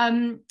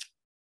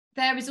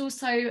 There is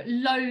also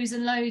loads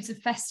and loads of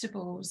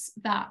festivals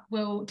that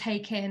will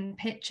take in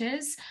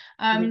pitches.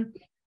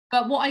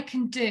 But what I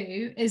can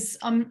do is,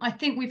 I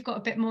think we've got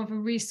a bit more of a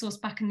resource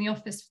back in the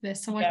office for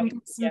this, so I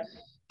can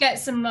get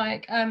some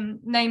like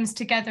names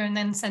together and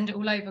then send it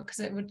all over, because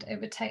it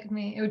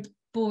would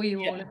bore you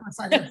all if I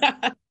started.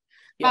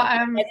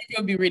 I think it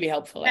would be really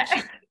helpful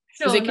actually.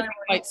 Because it can be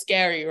quite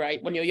scary,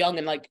 right? When you're young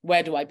and like,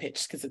 where do I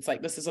pitch? Because it's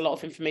like, this is a lot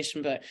of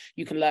information, but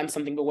you can learn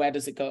something, but where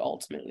does it go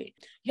ultimately?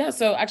 Yeah,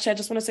 so actually, I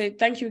just want to say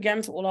thank you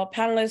again to all our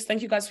panelists.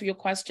 Thank you guys for your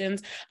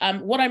questions.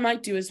 What I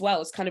might do as well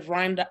is kind of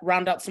round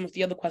out some of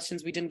the other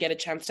questions we didn't get a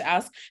chance to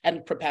ask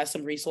and prepare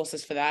some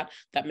resources for that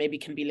maybe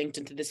can be linked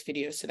into this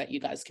video so that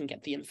you guys can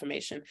get the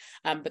information.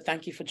 But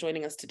thank you for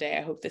joining us today.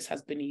 I hope this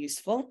has been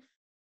useful.